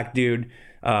dressed black dude,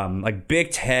 like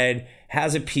bicked head,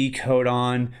 has a pea coat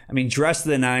on. I mean, dressed to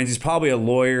the nines. He's probably a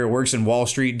lawyer, works in Wall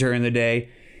Street during the day.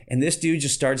 And this dude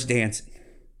just starts dancing.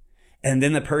 And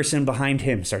then the person behind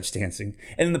him starts dancing.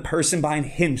 And then the person behind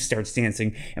him starts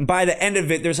dancing. And by the end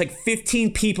of it, there's like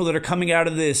 15 people that are coming out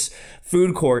of this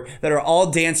food court that are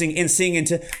all dancing and singing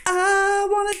to I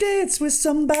Want to Dance with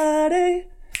Somebody.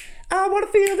 I want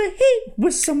to feel the heat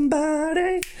with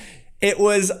somebody. It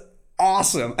was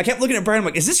awesome. I kept looking at Brian. I'm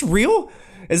like, is this real?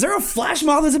 Is there a flash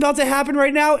mob that's about to happen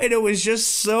right now? And it was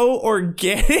just so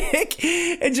organic.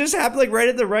 It just happened like right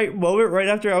at the right moment, right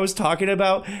after I was talking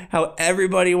about how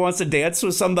everybody wants to dance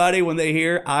with somebody when they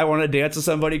hear I Want to Dance with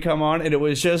Somebody come on. And it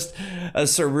was just a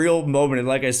surreal moment. And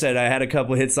like I said, I had a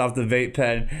couple hits off the vape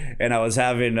pen, and I was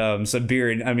having some beer.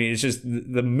 And I mean, it's just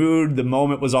the mood, the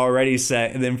moment was already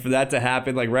set. And then for that to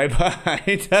happen, like right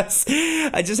behind us,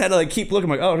 I just had to like keep looking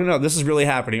like, oh, no, this is really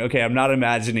happening. Okay, I'm not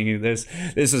imagining this.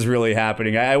 This is really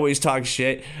happening. I always talk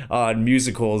shit on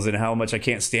musicals and how much I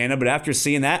can't stand them, but after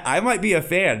seeing that, I might be a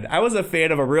fan. I was a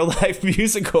fan of a real life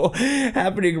musical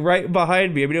happening right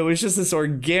behind me. I mean, it was just this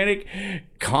organic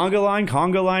conga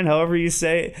line, however you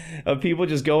say it, of people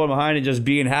just going behind and just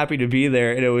being happy to be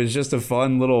there. And it was just a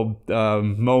fun little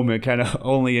moment, kind of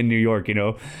only in New York, you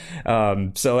know?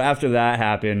 So after that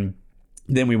happened,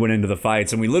 then we went into the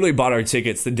fights, and we literally bought our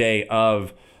tickets the day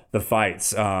of the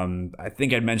fights. I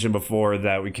think I'd mentioned before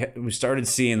that we started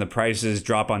seeing the prices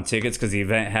drop on tickets because the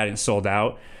event hadn't sold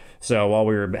out. So while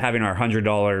we were having our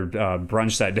 $100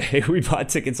 brunch that day, we bought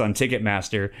tickets on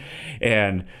Ticketmaster.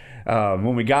 And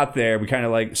when we got there, we kind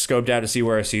of like scoped out to see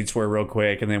where our seats were real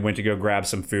quick, and then went to go grab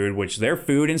some food, which their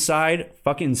food inside,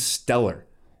 fucking stellar.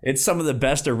 It's some of the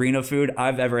best arena food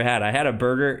I've ever had. I had a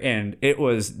burger and it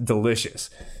was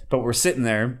delicious. But we're sitting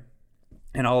there,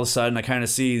 and all of a sudden I kind of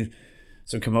see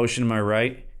some commotion to my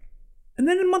right. And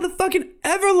then a motherfucking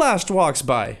Everlast walks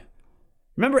by.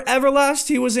 Remember Everlast?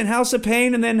 He was in House of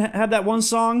Pain and then had that one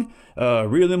song,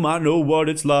 really might know what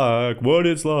it's like.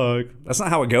 That's not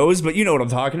how it goes, but you know what I'm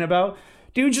talking about.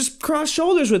 Dude just crossed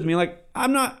shoulders with me. Like,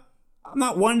 I'm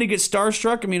not one to get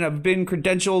starstruck. I mean, I've been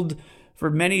credentialed for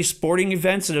many sporting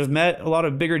events and have met a lot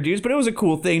of bigger dudes, but it was a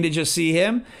cool thing to just see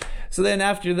him. So then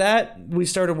after that, we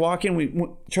started walking. We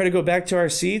try to go back to our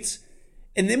seats,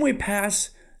 and then we pass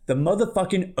the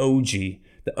motherfucking OG.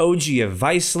 The OG of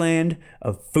Viceland,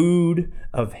 of food,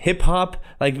 of hip-hop,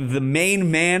 like the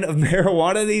main man of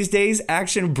marijuana these days,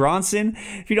 Action Bronson.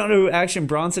 If you don't know who Action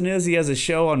Bronson is, he has a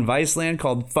show on Viceland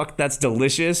called Fuck That's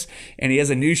Delicious, and he has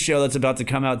a new show that's about to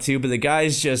come out too, but the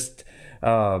guy's just...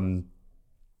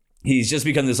 he's just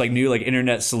become this like new like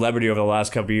internet celebrity over the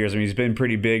last couple of years. I mean, he's been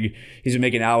pretty big. He's been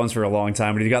making albums for a long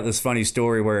time, but he's got this funny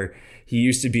story where he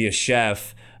used to be a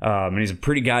chef, and he's a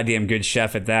pretty goddamn good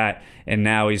chef at that. And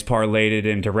now he's parlayed it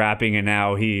into rapping, and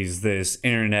now he's this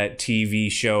internet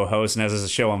TV show host and has a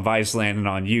show on Viceland and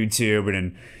on YouTube.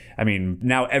 And I mean,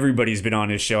 now everybody's been on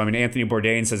his show. I mean, Anthony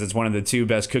Bourdain says it's one of the 2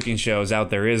 best cooking shows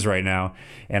out there is right now.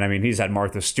 And I mean, he's had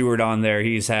Martha Stewart on there.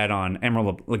 He's had on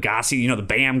Emeril Lagasse, you know, the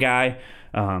BAM guy.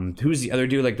 Who's the other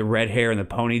dude, like the red hair and the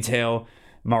ponytail?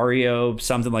 Mario,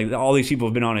 something like that. All these people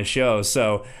have been on his show.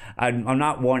 So I'm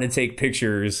not one to take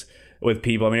pictures with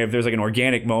people. I mean, if there's like an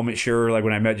organic moment, sure, like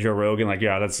when I met Joe Rogan, like,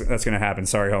 yeah, that's going to happen.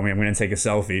 Sorry, homie, I'm going to take a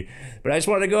selfie. But I just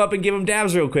wanted to go up and give him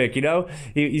dabs real quick, you know?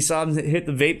 You saw him hit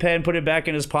the vape pen, put it back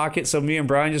in his pocket. So me and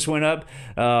Brian just went up,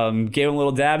 gave him a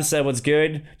little dab, said what's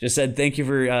good. Just said thank you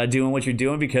for doing what you're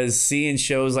doing, because seeing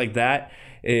shows like that,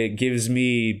 it gives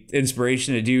me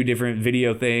inspiration to do different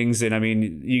video things. And I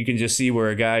mean, you can just see where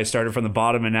a guy started from the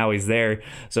bottom and now he's there.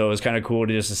 So it was kind of cool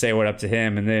to just to say what up to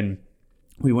him. And then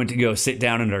we went to go sit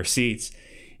down in our seats,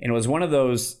 and it was one of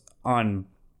those on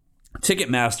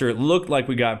Ticketmaster. It looked like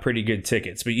we got pretty good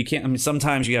tickets, but you can't, I mean,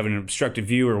 sometimes you have an obstructed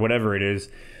view or whatever it is.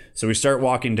 So we start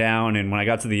walking down, and when I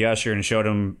got to the usher and showed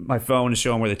him my phone to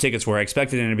show him where the tickets were, I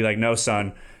expected him to be like, no,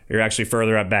 son, you're actually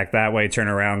further up back that way. Turn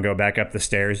around, go back up the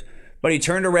stairs. But he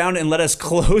turned around and let us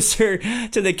closer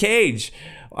to the cage.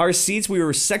 Our seats, we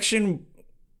were section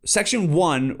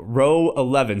 1, row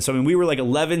 11. So I mean, we were like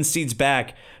 11 seats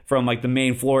back from like the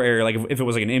main floor area. Like if it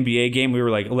was like an NBA game, we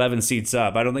were like 11 seats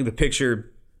up. I don't think the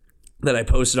picture that I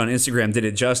posted on Instagram did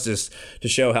it justice to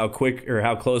show how quick or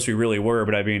how close we really were.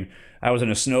 But I mean, I was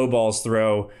in a snowball's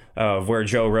throw of where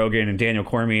Joe Rogan and Daniel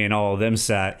Cormier and all of them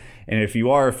sat. And if you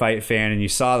are a fight fan and you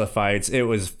saw the fights, it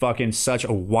was fucking such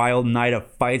a wild night of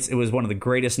fights. It was one of the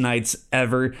greatest nights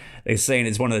ever. They're saying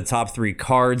it's one of the top 3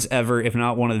 cards ever, if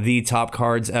not one of the top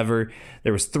cards ever.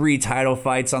 There was 3 title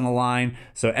fights on the line.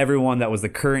 So everyone that was the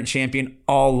current champion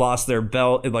all lost their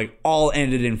belt. It like all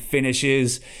ended in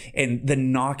finishes. And the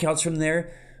knockouts from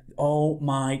there, oh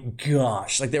my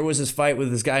gosh. Like there was this fight with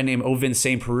this guy named Ovin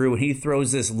St. Peru, and he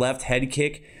throws this left head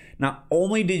kick. Not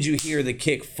only did you hear the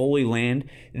kick fully land,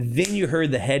 then you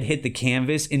heard the head hit the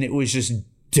canvas, and it was just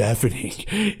deafening.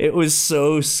 It was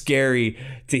so scary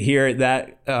to hear it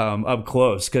that up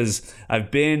close, because I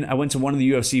went to one of the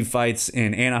UFC fights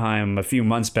in Anaheim a few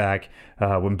months back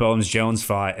when Bones Jones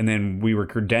fought, and then we were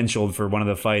credentialed for one of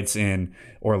the fights in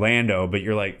Orlando, but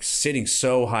you're like sitting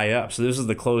so high up. So this is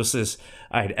the closest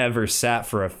I'd ever sat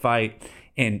for a fight.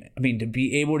 And I mean, to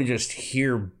be able to just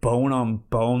hear bone on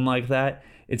bone like that,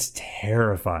 it's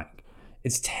terrifying.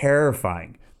 It's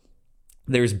terrifying.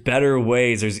 There's better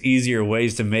ways. There's easier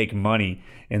ways to make money.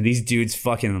 And these dudes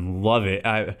fucking love it.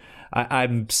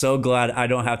 I'm so glad I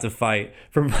don't have to fight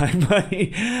for my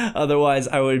money. Otherwise,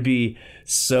 I would be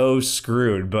so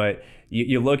screwed. But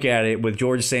you look at it with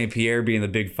George St. Pierre being the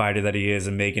big fighter that he is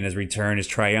and making his return, his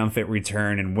triumphant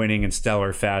return, and winning in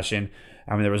stellar fashion.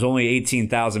 I mean, there was only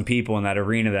 18,000 people in that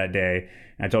arena that day.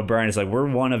 And I told Brian, it's like, we're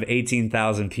one of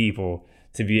 18,000 people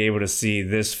to be able to see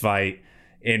this fight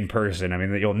in person. I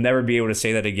mean, you'll never be able to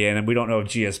say that again. And we don't know if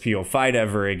GSP will fight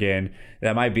ever again.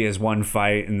 That might be his one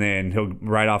fight, and then he'll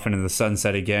ride off into the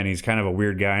sunset again. He's kind of a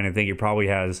weird guy, and I think he probably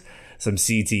has some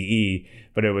CTE.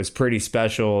 But it was pretty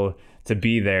special to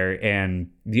be there.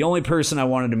 And the only person I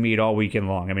wanted to meet all weekend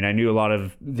long, I mean, I knew a lot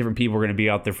of different people were going to be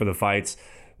out there for the fights,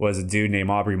 was a dude named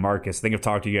Aubrey Marcus. I think I've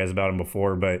talked to you guys about him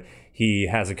before, but he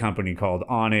has a company called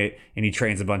On It, and he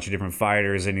trains a bunch of different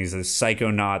fighters, and he's a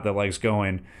psychonaut that likes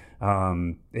going,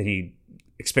 and he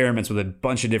experiments with a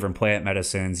bunch of different plant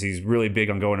medicines. He's really big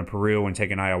on going to Peru and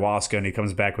taking ayahuasca, and he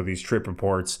comes back with these trip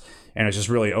reports, and it's just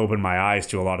really opened my eyes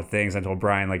to a lot of things. I told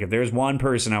Brian, like, if there's one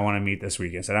person I want to meet this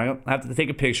weekend, I said, I don't have to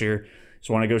take a picture, just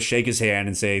want to go shake his hand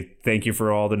and say thank you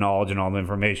for all the knowledge and all the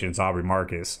information. It's Aubrey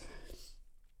Marcus.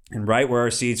 And right where our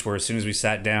seats were, as soon as we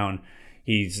sat down,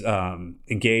 he's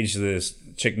engaged this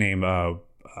chick named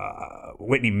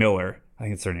Whitney Miller. I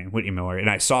think it's her name, Whitney Miller. And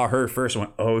I saw her first and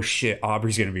went, oh shit,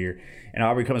 Aubrey's going to be here. And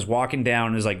Aubrey comes walking down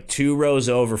and is like 2 rows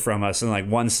over from us and like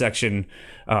one section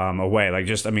away. Like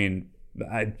just, I mean,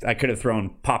 I could have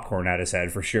thrown popcorn at his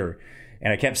head for sure.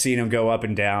 And I kept seeing him go up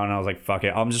and down. And I was like, fuck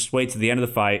it, I'll just wait to the end of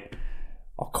the fight.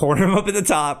 I'll corner him up at the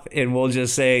top and we'll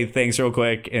just say thanks real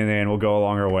quick. And then we'll go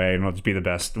along our way and it'll just be the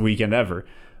best weekend ever.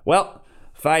 Well,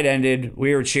 fight ended.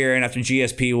 We were cheering after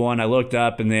GSP won. I looked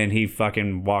up and then he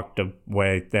fucking walked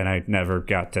away. Then I never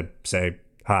got to say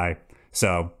hi.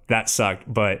 So that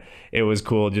sucked, but it was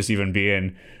cool just even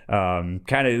being kind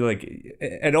of like,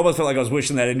 it almost felt like I was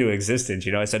wishing that into existence.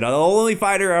 You know, I said, no, the only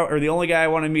fighter or the only guy I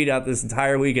want to meet out this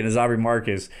entire weekend is Aubrey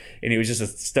Marcus. And he was just a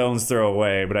stone's throw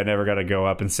away, but I never got to go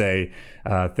up and say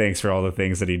thanks for all the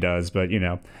things that he does. But, you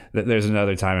know, there's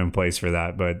another time and place for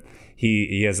that. But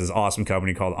he has this awesome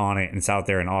company called On It, and it's out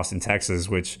there in Austin, Texas,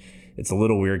 which it's a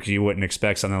little weird because you wouldn't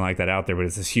expect something like that out there, but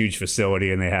it's this huge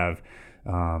facility, and they have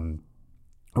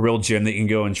a real gym that you can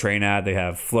go and train at. They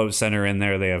have float center in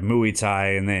there. They have Muay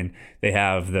Thai, and then they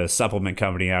have the supplement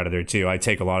company out of there too. I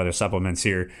take a lot of their supplements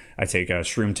here. I take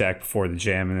Shroom Tech before the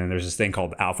gym, and then there's this thing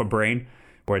called Alpha Brain,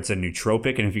 where it's a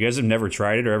nootropic. And if you guys have never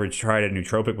tried it or ever tried a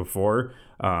nootropic before,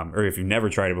 or if you've never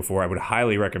tried it before, I would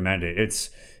highly recommend it. It's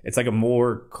like a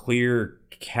more clear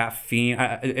caffeine.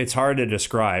 It's hard to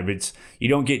describe. You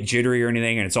don't get jittery or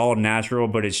anything, and it's all natural,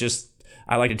 but it's just,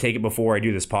 I like to take it before I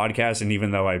do this podcast, and even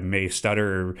though I may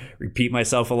stutter or repeat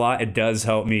myself a lot, it does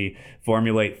help me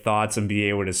formulate thoughts and be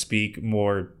able to speak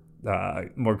more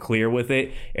clear with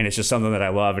it. And it's just something that I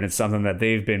love, and it's something that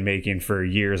they've been making for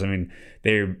years. I mean,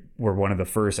 they were one of the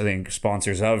first, I think,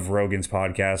 sponsors of Rogan's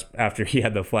podcast after he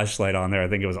had the Fleshlight on there. I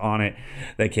think it was On It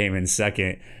that came in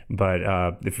second. But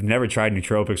if you've never tried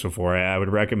nootropics before, I would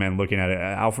recommend looking at it.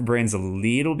 Alpha Brain's a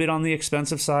little bit on the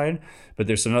expensive side, but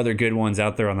there's some other good ones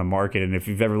out there on the market. And if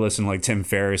you've ever listened to like Tim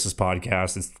Ferriss's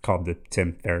podcast, it's called the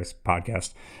Tim Ferriss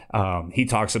podcast. He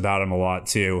talks about them a lot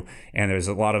too. And there's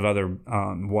a lot of other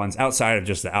ones outside of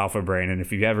just the Alpha Brain. And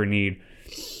if you ever need,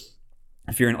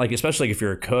 if you're like, especially if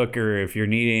you're a cook or if you're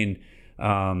needing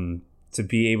to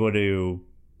be able to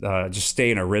just stay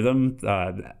in a rhythm,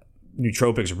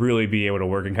 nootropics really be able to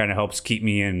work and kind of helps keep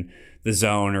me in the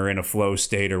zone or in a flow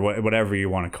state or whatever you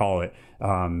want to call it.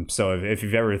 So if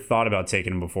you've ever thought about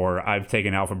taking them before, I've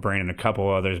taken Alpha Brain and a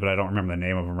couple others, but I don't remember the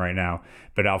name of them right now.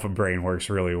 But Alpha Brain works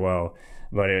really well.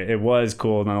 But it was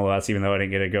cool nonetheless, even though I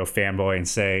didn't get to go fanboy and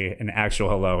say an actual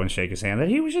hello and shake his hand, that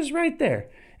he was just right there.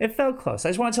 It felt close. I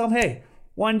just want to tell him, hey,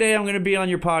 one day I'm going to be on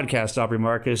your podcast, Aubrey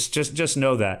Marcus. Just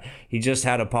know that. He just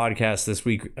had a podcast this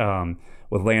week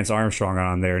with Lance Armstrong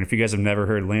on there. And if you guys have never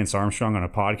heard Lance Armstrong on a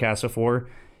podcast before,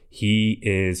 he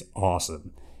is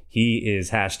awesome. He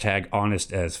is hashtag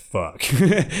honest as fuck.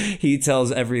 He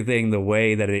tells everything the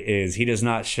way that it is. He does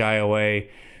not shy away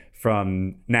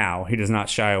from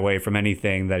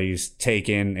anything that he's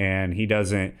taken, and he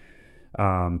doesn't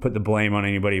put the blame on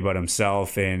anybody but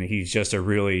himself. And he's just a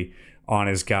really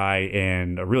honest guy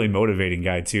and a really motivating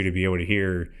guy too, to be able to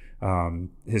hear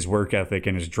his work ethic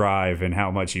and his drive and how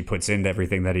much he puts into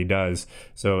everything that he does.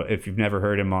 So if you've never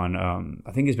heard him on,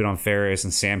 I think he's been on Ferris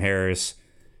and Sam Harris,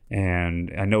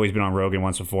 and I know he's been on Rogan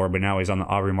once before, but now he's on the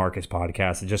Aubrey Marcus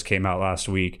podcast. It just came out last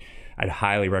week. I'd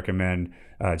highly recommend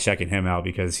checking him out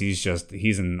because he's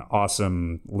an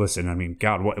awesome listen. I mean,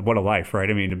 God, what a life, right?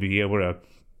 I mean, to be able to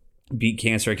beat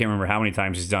cancer, I can't remember how many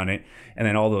times he's done it, and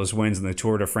then all those wins in the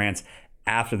Tour de France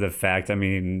after the fact. I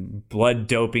mean, blood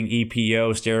doping,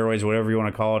 EPO, steroids, whatever you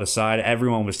want to call it aside,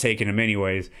 everyone was taking him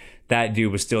anyways. That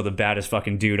dude was still the baddest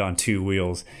fucking dude on 2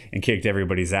 wheels and kicked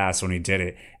everybody's ass when he did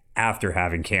it after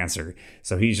having cancer.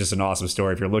 So he's just an awesome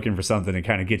story. If you're looking for something to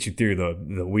kind of get you through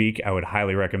the week, I would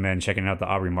highly recommend checking out the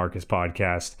Aubrey Marcus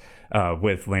podcast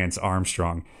with Lance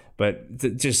Armstrong. But to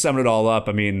just sum it all up,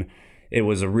 I mean, it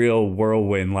was a real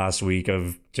whirlwind last week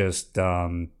of just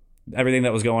everything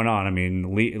that was going on. I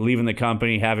mean, leaving the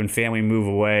company, having family move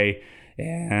away,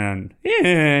 and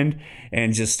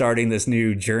just starting this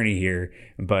new journey here.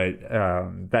 But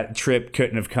that trip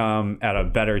couldn't have come at a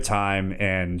better time,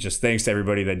 and just thanks to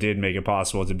everybody that did make it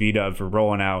possible, to B-Dub for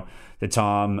rolling out, to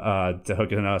Tom to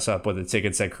hooking us up with the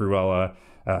tickets at Cruella,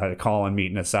 Colin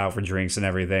meeting us out for drinks and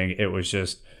everything. It was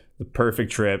just the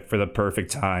perfect trip for the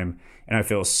perfect time, and I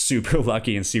feel super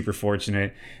lucky and super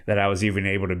fortunate that I was even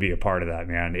able to be a part of that,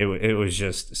 man. It was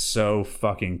just so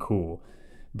fucking cool.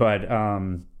 But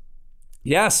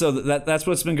yeah, so that's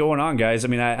what's been going on, guys. I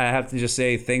mean, I have to just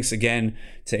say thanks again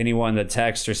to anyone that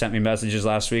texted or sent me messages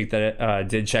last week that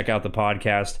did check out the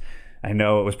podcast. I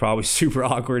know it was probably super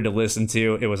awkward to listen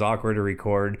to. It was awkward to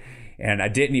record, and I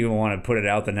didn't even want to put it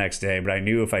out the next day, but I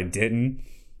knew if I didn't,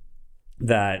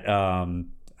 that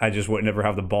I just would never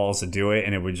have the balls to do it,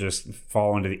 and it would just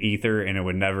fall into the ether, and it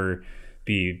would never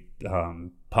be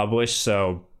published.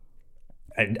 So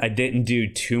I didn't do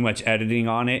too much editing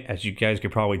on it, as you guys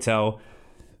could probably tell,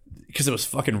 because it was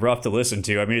fucking rough to listen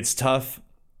to. I mean, it's tough.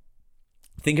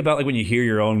 Think about like when you hear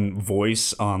your own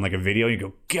voice on like a video, you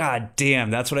go, God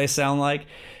damn, that's what I sound like.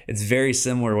 It's very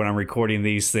similar when I'm recording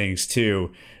these things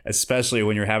too, especially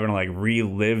when you're having to like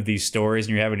relive these stories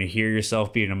and you're having to hear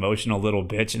yourself be an emotional little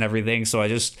bitch and everything. So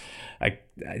I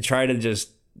try to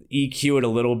just EQ it a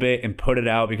little bit and put it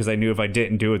out, because I knew if I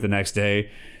didn't do it the next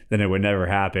day, then it would never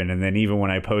happen. And then even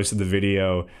when I posted the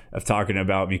video of talking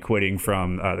about me quitting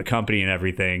from the company and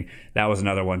everything, that was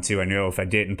another one too. I knew if I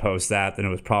didn't post that, then it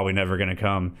was probably never going to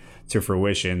come to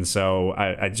fruition. So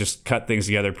I just cut things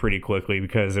together pretty quickly,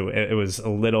 because it was a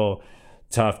little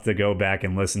tough to go back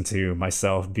and listen to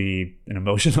myself be an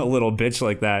emotional little bitch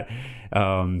like that.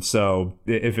 So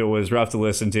if it was rough to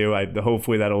listen to,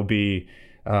 hopefully that'll be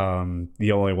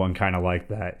the only one kind of like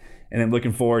that. And then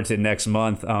looking forward to next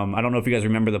month. I don't know if you guys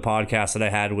remember the podcast that I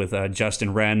had with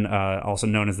Justin Wren, also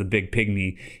known as the Big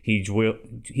Pygmy. He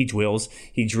drills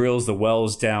the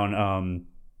wells down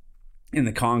in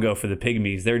the Congo for the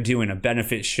pygmies. They're doing a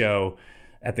benefit show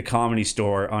at the Comedy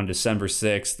Store on December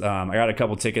 6th. I got a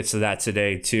couple tickets to that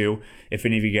today too. If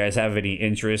any of you guys have any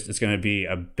interest, it's going to be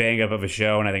a bang up of a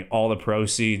show, and I think all the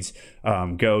proceeds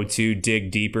go to Dig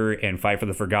Deeper and Fight for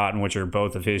the Forgotten, which are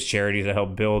both of his charities that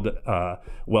help build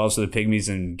wells for the pygmies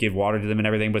and give water to them and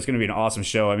everything. But it's going to be an awesome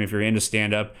show. I mean, if you're into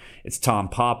stand-up, it's Tom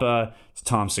Papa, it's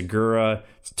Tom Segura,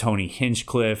 it's Tony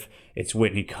Hinchcliffe, it's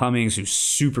Whitney Cummings, who's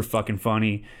super fucking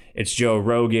funny. It's Joe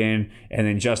Rogan, and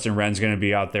then Justin Wren's going to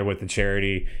be out there with the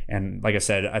charity. And like I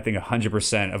said, I think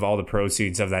 100% of all the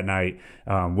proceeds of that night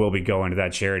will be going to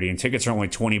that charity. And tickets are only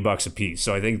 $20 a piece.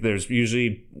 So I think there's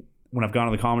usually, when I've gone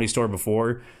to the Comedy Store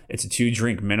before, it's a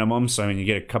 2-drink minimum. So I mean, you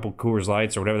get a couple Coors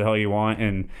Lights or whatever the hell you want,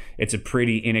 and it's a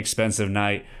pretty inexpensive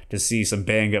night to see some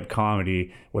bang up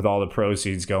comedy with all the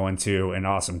proceeds going to an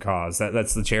awesome cause.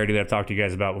 That's the charity that I've talked to you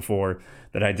guys about before,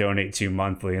 that I donate to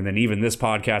monthly. And then even this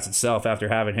podcast itself, after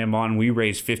having him on, we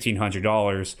raised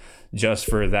 $1,500 just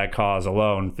for that cause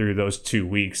alone through those 2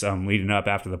 weeks leading up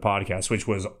after the podcast, which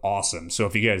was awesome. So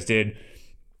if you guys did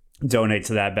donate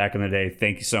to that back in the day,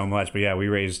 thank you so much. But yeah, we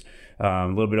raised a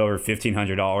little bit over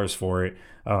 $1,500 for it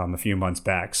a few months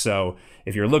back. So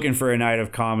if you're looking for a night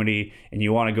of comedy and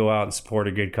you want to go out and support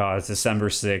a good cause, December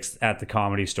 6th at the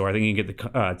Comedy Store. I think you can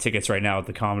get the tickets right now at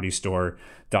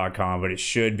thecomedystore.com, but it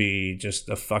should be just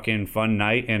a fucking fun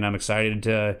night, and I'm excited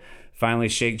to finally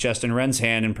shake Justin Wren's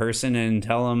hand in person and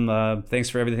tell him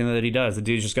thanks for everything that he does. The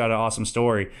dude's just got an awesome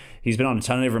story. He's been on a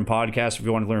ton of different podcasts. If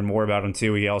you want to learn more about him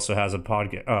too, he also has a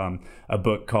book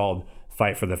called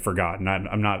Fight for the Forgotten.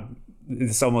 I'm not,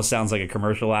 this almost sounds like a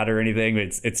commercial ad or anything, but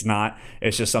it's not.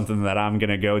 It's just something that I'm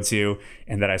gonna go to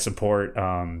and that I support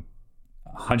 100%,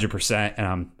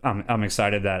 and I'm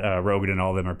excited that Rogan and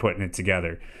all of them are putting it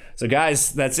together. So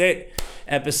guys, that's it.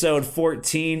 Episode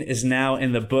 14 is now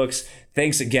in the books.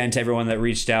 Thanks again to everyone that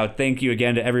reached out. Thank you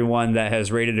again to everyone that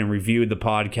has rated and reviewed the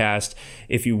podcast.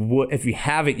 If you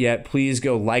haven't yet, please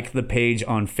go like the page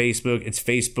on Facebook. It's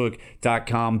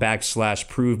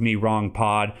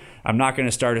facebook.com/ProveMeWrongPod. I'm not going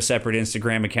to start a separate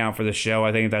Instagram account for the show.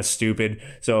 I think that's stupid.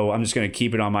 So I'm just going to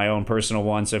keep it on my own personal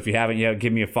one. So if you haven't yet,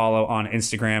 give me a follow on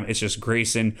Instagram. It's just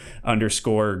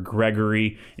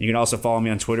Grayson_Gregory. You can also follow me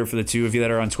on Twitter for the two of you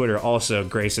that are on Twitter. Also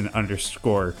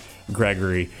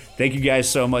Grayson_Gregory. Thank you guys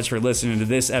so much for listening to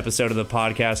this episode of the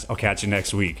podcast. I'll catch you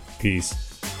next week. Peace.